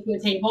actually to a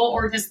table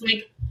or just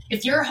like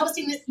if you're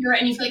hosting this year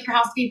and you feel like your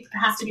house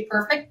has to be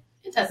perfect,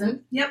 it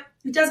doesn't. Yep,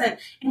 it doesn't.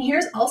 And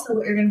here's also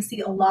what you're going to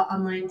see a lot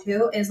online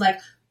too is like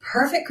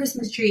perfect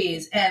Christmas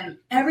trees and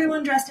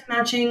everyone dressed in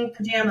matching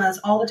pajamas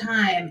all the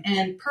time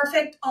and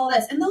perfect all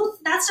this. And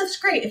that stuff's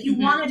great. If you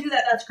want to do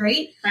that, that's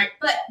great. Right.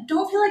 But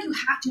don't feel like you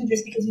have to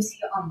just because you see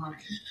it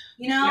online.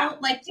 You know,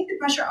 like take the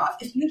pressure off.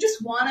 If you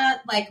just want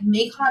to like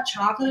make hot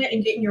chocolate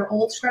and get in your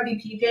old scrubby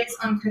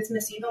PJs on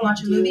Christmas Eve and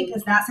watch a movie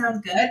because that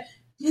sounds good,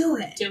 do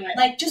it. Do it.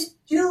 Like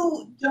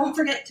don't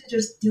forget to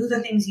just do the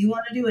things you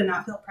want to do and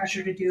not feel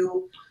pressure to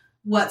do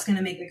what's going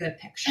to make a good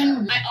picture.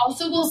 And I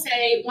also will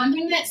say one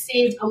thing that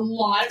saved a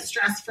lot of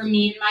stress for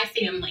me and my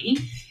family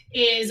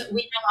is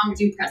we no longer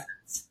do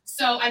presents.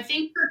 So I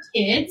think for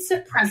kids,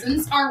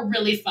 presents are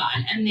really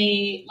fun and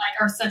they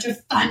like are such a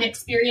fun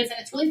experience and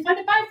it's really fun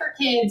to buy for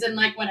kids and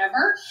like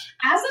whatever.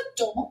 As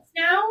adults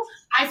now,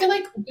 I feel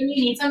like when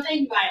you need something,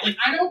 you buy it. Like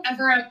I'm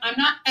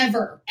not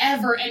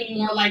ever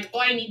anymore like, oh,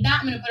 I need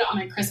that. I'm going to put it on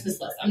my Christmas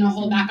list. I'm going to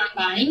hold back on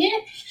buying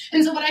it.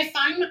 And so what I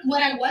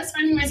was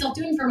finding myself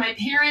doing for my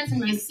parents and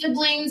my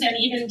siblings and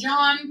even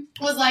John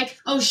was like,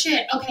 oh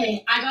shit,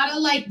 okay, I got to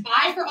like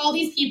buy for all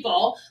these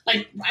people.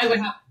 Like I would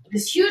have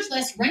this huge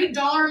list, write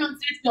dollar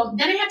amounts next to them.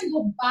 Then I had to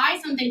go buy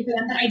something for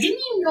them that I didn't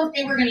even know if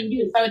they were going to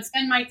use. So I would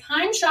spend my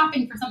time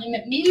shopping for something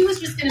that maybe was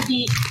just going to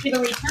be either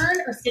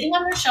returned or sitting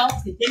on their shelf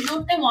because they didn't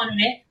know if they wanted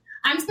it.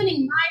 I'm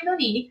spending my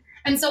money.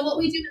 And so what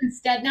we do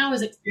instead now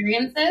is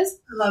experiences.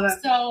 I love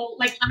it. So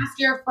like last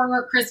year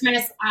for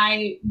Christmas,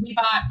 we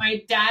bought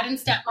my dad and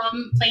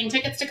stepmom plane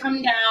tickets to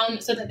come down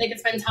so that they could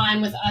spend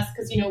time with us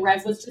because, you know,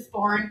 Rev was just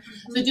born.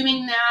 So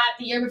doing that,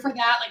 the year before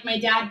that, like my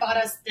dad bought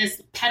us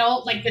this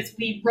pedal, like this,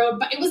 we rode,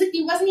 but it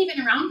wasn't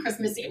even around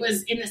Christmas. It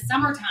was in the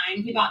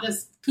summertime. He bought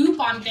this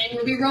coupon thing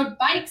where we rode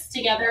bikes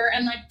together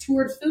and like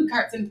toured food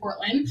carts in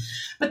Portland.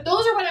 But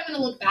those are what I'm going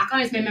to look back on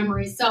as my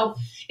memories. So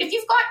if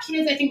you've got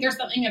kids, I think there's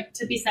something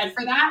to be said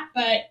for that.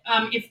 But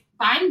if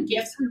buying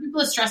gifts for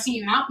people is stressing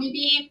you out,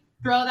 maybe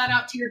throw that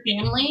out to your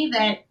family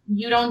that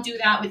you don't do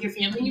that with your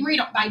family anymore. You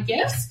don't buy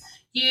gifts.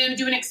 You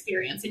do an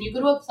experience and you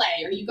go to a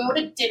play or you go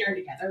to dinner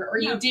together or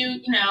you do,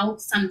 you know,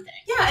 something.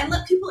 Yeah, and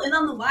let people in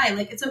on the why.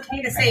 Like, it's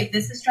okay to say,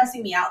 this is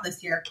stressing me out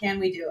this year. Can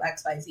we do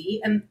X, Y,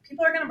 Z? And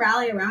people are going to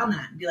rally around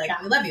that and be like,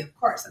 we love you. Of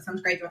course. That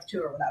sounds great to us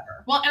too or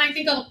whatever. Well, and I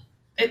think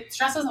it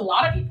stresses a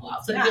lot of people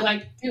out. So to be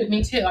like, dude,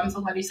 me too. I'm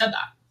so glad you said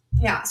that.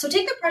 Yeah. So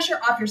take the pressure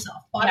off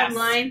yourself. Bottom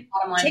line.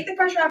 Take the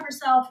pressure off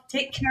yourself.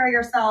 Take care of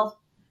yourself.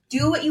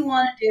 Do what you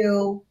want to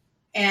do.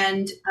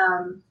 And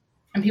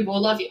people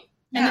will love you.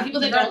 And the people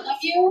that don't love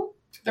you,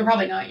 they're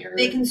probably not yours.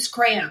 They can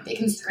scram. And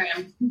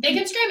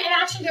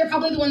actually, they're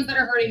probably the ones that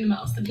are hurting the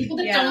most. The people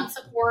that don't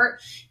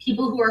support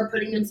people who are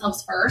putting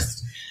themselves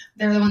first,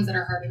 they're the ones that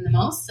are hurting the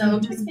most. So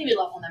just maybe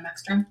love on them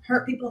extra.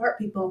 Hurt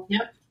people.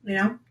 Yep. You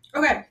know?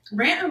 Okay.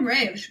 Rant and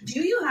rave. Do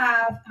you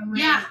have a rant?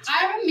 Yeah,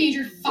 I have a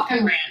major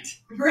fucking rant.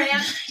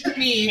 Rant to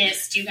me.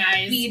 Pissed, you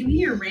guys. Feed me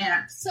your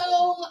rant. So,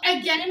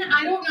 again,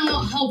 I don't know,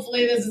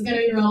 hopefully this is going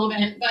to be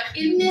relevant, but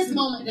in this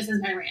moment, this is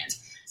my rant.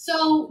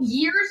 So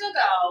years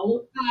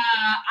ago,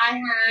 I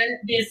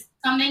had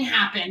something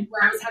happen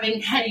where I was having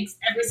headaches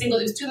every single,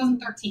 it was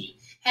 2013,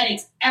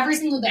 headaches every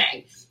single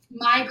day.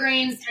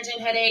 migraines, tension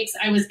headaches.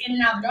 I was in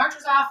and out of the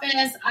doctor's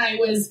office. I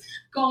was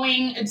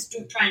trying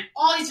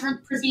all these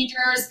different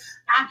procedures,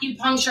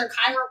 acupuncture,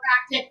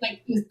 chiropractic,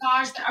 like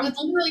massage. I was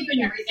literally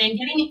doing everything,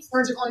 getting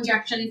surgical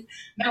injections,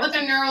 met with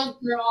a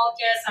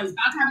neurologist. I was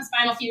about to have a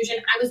spinal fusion.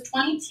 I was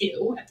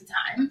 22 at the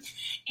time.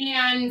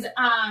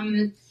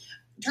 And,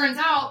 turns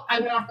out I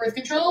went off birth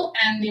control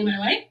and they went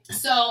away.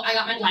 So I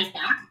got my life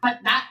back. But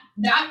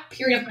that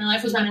period of my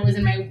life was when I was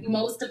in my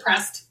most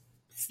depressed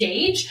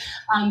stage.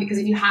 Because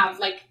if you have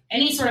like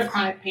any sort of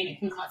chronic pain, it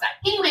can cause that.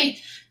 Anyway,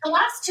 the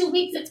last 2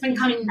 weeks it's been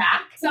coming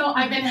back. So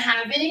I've been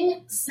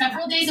having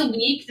several days a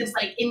week, this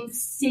like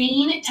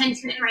insane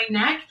tension in my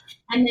neck.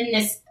 And then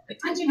the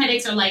tension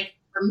headaches are like,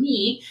 for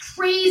me,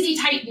 crazy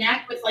tight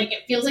neck with like, it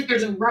feels like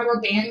there's a rubber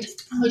band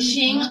just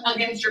pushing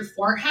against your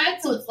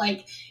forehead. So it's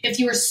like if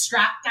you were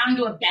strapped down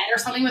to a bed or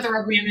something with a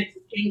rubber band, it's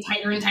getting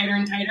tighter and tighter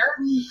and tighter.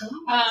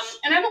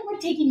 And I don't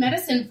like taking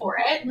medicine for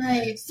it.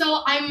 Right.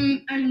 So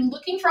I'm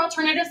looking for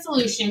alternative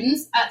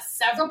solutions.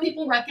 Several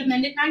people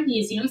recommended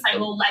magnesium. So I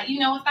will let you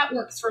know if that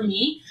works for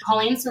me.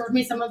 Colleen served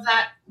me some of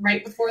that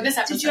right before this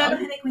episode. Did you have a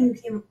headache when you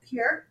came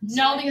here?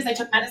 No, because I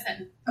took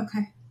medicine.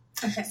 Okay.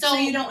 So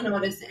you don't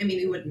notice. I mean,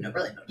 you wouldn't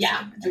really notice.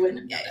 Yeah, I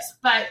wouldn't notice.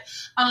 But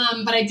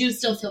I do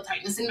still feel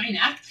tightness in my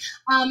neck.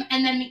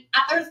 And then the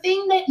other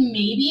thing that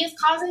maybe is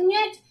causing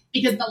it,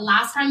 because the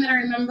last time that I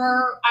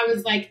remember, I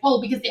was like,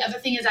 because the other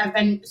thing is I've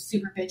been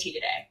super bitchy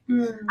today.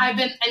 I've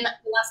been, in the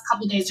last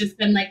couple of days, just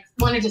been like,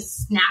 wanted to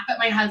snap at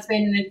my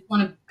husband and I just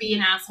want to be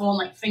an asshole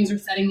and like things are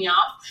setting me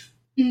off.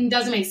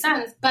 Doesn't make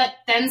sense. But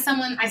then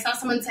I saw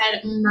someone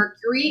said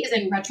Mercury is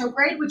in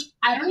retrograde, which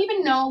I don't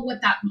even know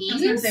what that means. I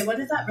was going to say, what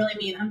does that really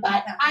mean?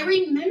 But I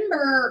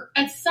remember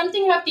it's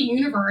something about the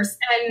universe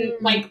and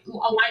like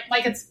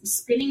it's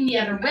spinning the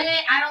other way.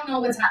 I don't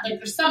know what's happening.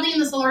 There's something in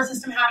the solar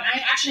system happening. I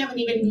actually haven't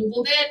even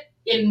Googled it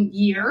in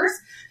years.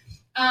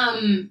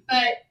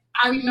 But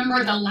I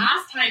remember the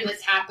last time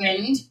this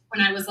happened when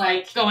I was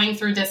like going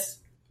through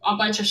a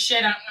bunch of shit.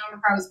 I don't know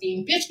if I was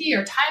being bitchy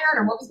or tired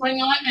or what was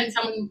going on. And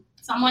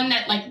someone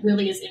that like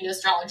really is into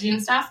astrology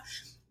and stuff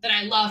that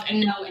I love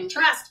and know and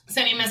trust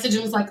sent me a message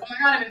and was like, oh my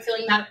God, I've been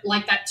feeling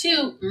that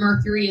too.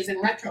 Mercury is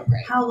in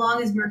retrograde. How long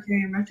is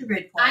Mercury in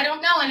retrograde for? I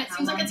don't know. And it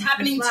seems like it's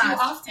happening too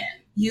often.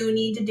 You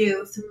need to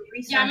do some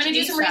research. Yeah, I'm going to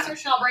do some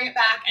research and I'll bring it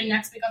back. And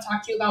next week I'll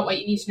talk to you about what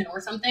you need to know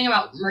or something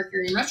about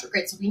Mercury in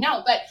retrograde so we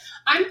know. But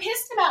I'm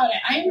pissed about it.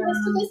 I'm pissed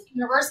that this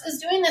universe is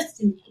doing this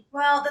to me.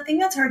 Well, the thing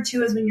that's hard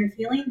too is when you're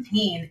feeling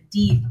pain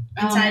deep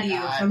inside you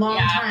for a long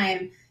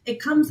time. It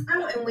comes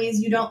out in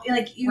ways you don't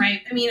like.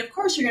 Right. I mean, of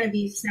course you're going to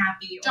be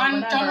snappy. John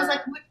was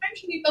like, "What time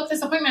should we book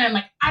this appointment?" I'm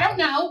like, "I don't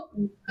know."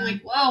 I'm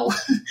like, "Whoa."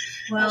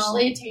 Well,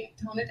 actually,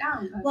 tone it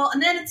down. But. Well,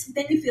 and then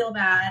you feel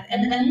bad,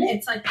 and then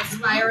it's like a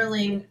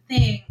spiraling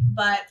thing.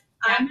 But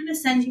I'm going to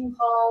send you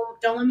home.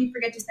 Don't let me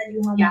forget to send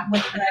you home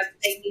with the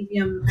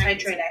magnesium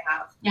citrate I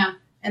have. Yeah.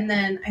 And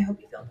then I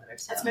hope you feel better.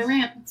 So. That's my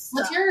rant.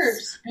 What's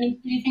yours? Any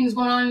things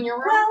going on in your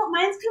world? Well,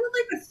 mine's kind of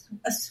like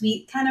a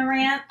sweet kind of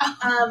rant.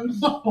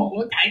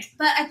 Okay.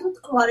 But I think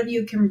a lot of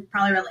you can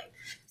probably relate.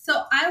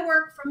 So I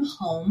work from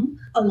home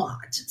a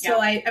lot. So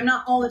I'm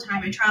not all the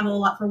time. I travel a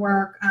lot for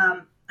work.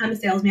 I'm a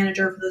sales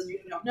manager, for those of you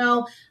who don't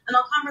know. I'm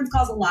on conference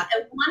calls a lot.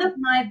 And one of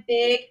my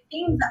big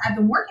things that I've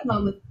been working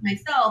on with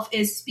myself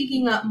is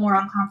speaking up more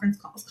on conference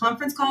calls.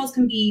 Conference calls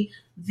can be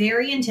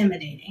very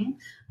intimidating.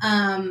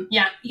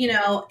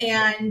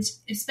 And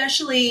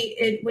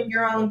especially when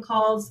you're on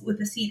calls with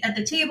a seat at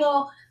the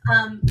table,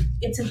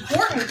 it's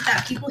important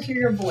that people hear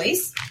your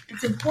voice.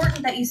 It's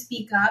important that you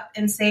speak up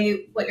and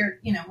say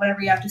whatever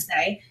you have to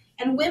say.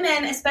 And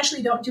women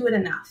especially don't do it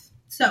enough.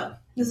 So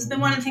this has been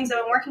one of the things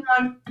I've been working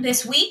on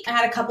this week. I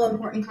had a couple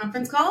important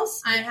conference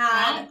calls. I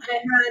had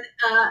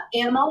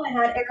ammo. I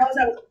had arrows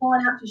I was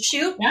pulling out to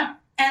shoot. Yeah.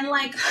 And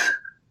like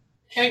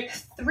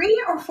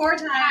 3 or 4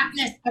 times.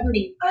 Katniss,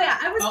 everybody. Oh yeah,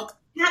 I was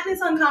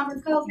Katniss on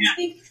conference calls this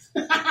week.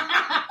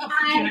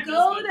 I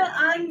go to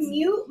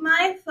unmute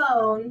my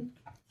phone,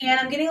 and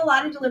I'm getting a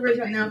lot of deliveries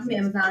right now from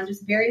Amazon,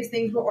 just various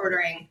things we're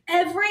ordering.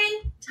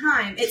 Every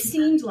time it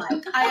seemed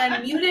like I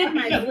unmuted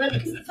my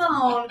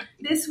phone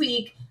this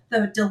week,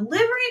 the delivery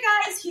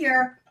guy is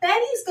here.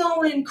 Betty's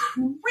going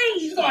crazy.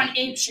 She's going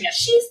apeshit.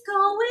 She's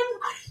going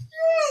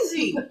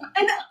crazy.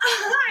 And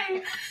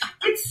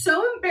it's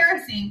so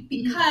embarrassing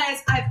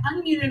because I've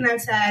unmuted and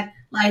I've said,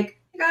 like,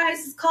 hey guys,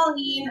 this is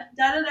Colleen,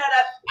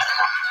 da-da-da-da.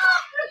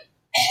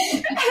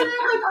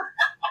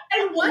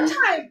 And one time,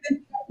 I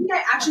think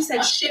I actually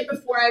said shit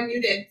before I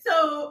muted.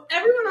 So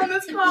everyone on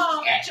this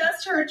call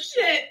just heard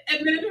shit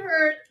and then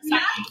heard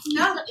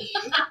nothing.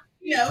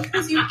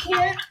 Because you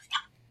can't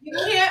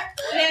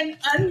then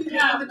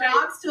unmute the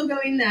dog's still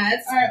going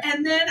nuts. Right.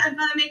 And then I'm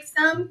going to make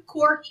some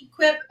quirky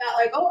quip about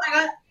like, oh, I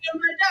got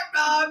my duck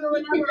dog or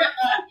whatever.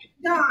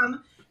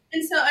 Dumb.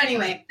 And so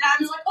anyway,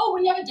 that's like, oh,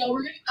 when you have a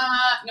Doberman?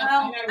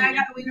 No, I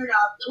got a wiener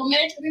dog. Little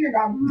miniature wiener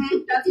dog.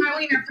 That's my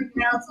wiener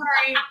freaking out.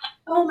 Sorry.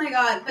 Oh my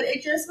God. But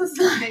it just was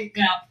like,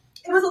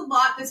 it was a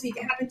lot this week.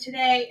 It happened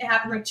today. It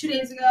happened like 2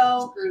 days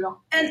ago. It's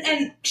brutal.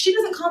 And she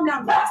doesn't calm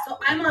down fast. So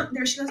I'm on,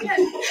 there she goes again.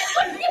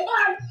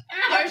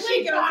 There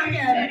she goes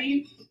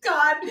again.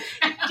 God.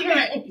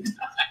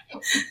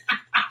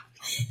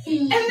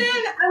 And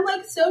then I'm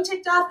like so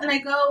ticked off, and I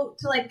go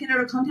to like get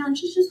her to calm down.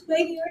 She's just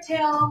wagging her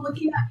tail,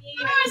 looking at me.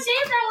 I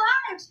saved her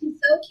life. She's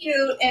so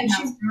cute, and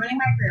she's ruining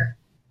my career.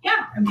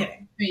 Yeah, I'm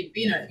kidding.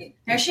 You know what I mean.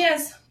 There she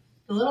is,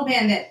 the little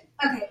bandit.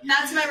 Okay,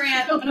 that's my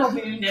rant. The little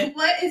bandit.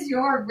 What is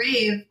your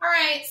rave? All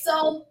right,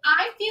 so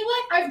I feel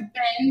like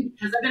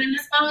because I've been in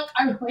this funk,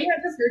 I really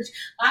had to search.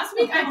 Last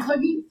week I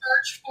couldn't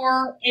search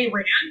for a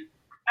rant.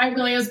 I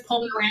really was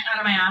pulling a rant out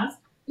of my ass.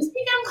 This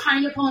week I'm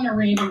kind of pulling a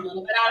rave a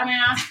little bit out of my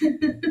ass.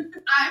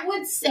 I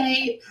would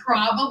say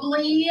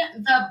probably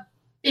the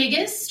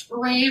biggest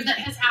rave that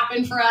has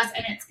happened for us,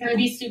 and it's going to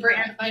be super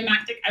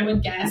anticlimactic, I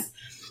would guess.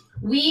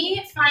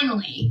 We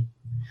finally,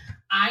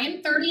 I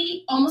am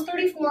 30, almost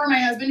 34. My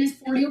husband is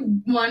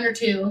 41 or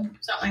 2,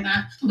 something like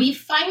that. We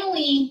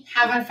finally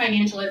have a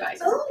financial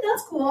advisor. Oh,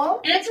 that's cool.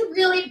 And it's a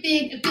really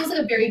big, it feels like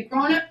a very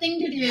grown-up thing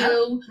to do.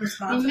 Yep.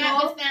 Responsible. We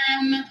met with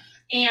them,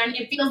 and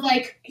it feels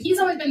like he's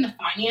always been the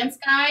finance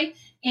guy.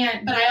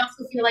 But I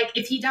also feel like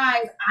if he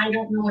dies, I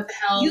don't know what the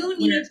hell. You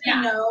need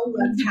to know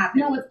what's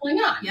happening. Know what's going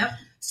on. Yep.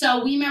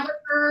 So we met with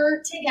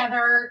her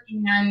together,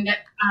 and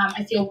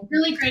I feel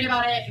really great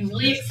about it and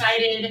really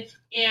excited.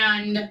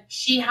 And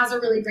she has a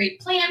really great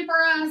plan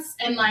for us.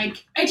 And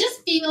like, it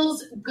just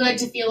feels good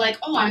to feel like,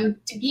 oh, I'm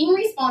being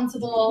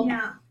responsible,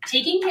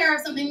 taking care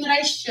of something that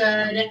I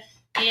should.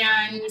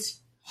 And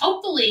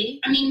hopefully,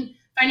 I mean,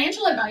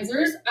 financial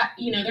advisors,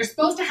 they're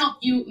supposed to help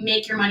you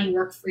make your money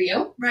work for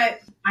you. Right.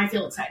 I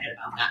feel excited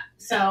about that.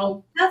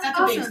 So that's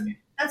awesome. A big step.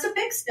 That's a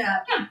big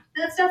step. Yeah.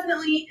 That's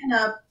definitely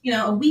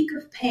a week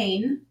of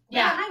pain.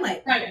 Yeah. A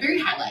highlight. Right. Very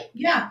highlight.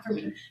 Yeah. For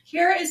me.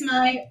 Here is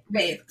my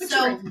rave. What's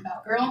your rave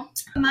about, girl?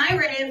 My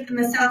rave, and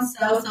this sounds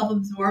so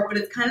self-absorbed, but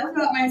it's kind of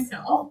about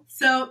myself.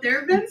 So there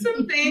have been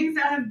some things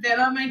that have been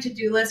on my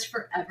to-do list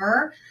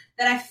forever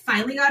that I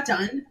finally got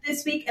done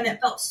this week, and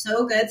it felt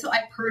so good. So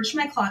I purged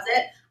my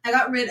closet. I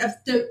got rid of,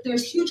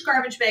 there's huge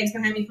garbage bags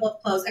behind me full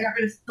of clothes. I got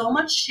rid of so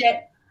much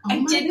shit. I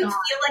didn't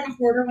feel like a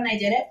hoarder when I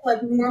did it.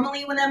 Like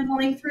normally when I'm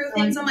going through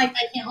things, I'm like,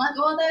 I can't let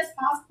go of this.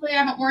 Possibly I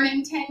haven't worn it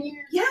in 10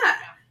 years. Yeah.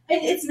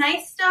 It's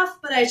nice stuff,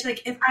 but I just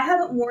like, if I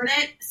haven't worn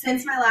it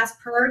since my last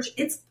purge,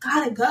 it's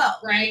gotta go.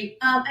 Right.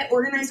 I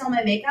organized all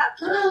my makeup.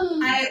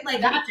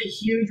 That's a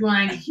huge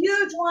one.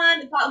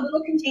 Got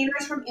little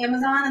containers from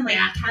Amazon and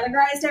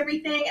categorized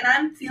everything, and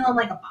I'm feeling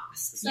like a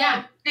boss. So,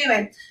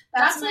 anyway,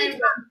 that's my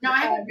now I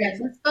haven't read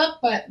this book,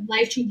 but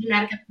Life Changing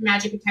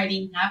Magic of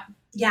Tidying Up.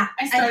 Yeah,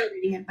 I started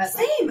reading it, but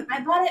same.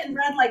 I bought it and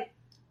read like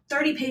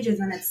 30 pages,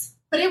 and it's.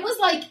 But it was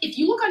like, if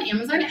you look on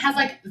Amazon, it has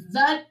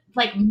the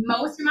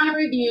most amount of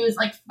reviews,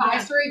 like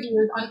 5-star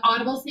reviews. On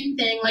Audible, same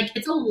thing. Like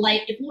it's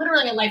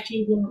literally a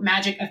life-changing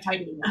magic of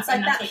tidying up. It's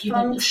like that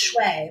feng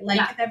shui.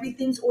 Like if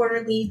everything's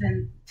orderly,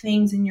 then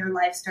things in your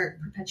life start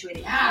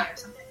perpetuating or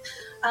something.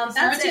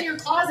 That's in your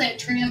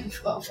closet,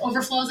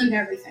 overflows into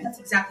everything. That's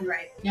exactly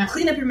right. Yeah.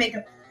 Clean up your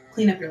makeup.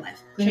 Clean up your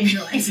life. Change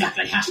your life.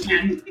 Exactly.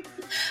 Hashtag.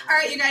 All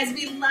right, you guys,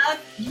 we love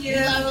you.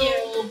 Love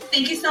you.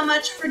 Thank you so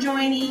much for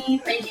joining.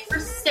 Thank you for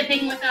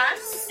sipping with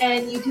us.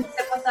 And you can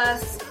sip with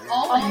us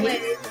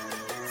always.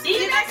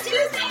 See you next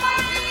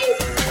Tuesday.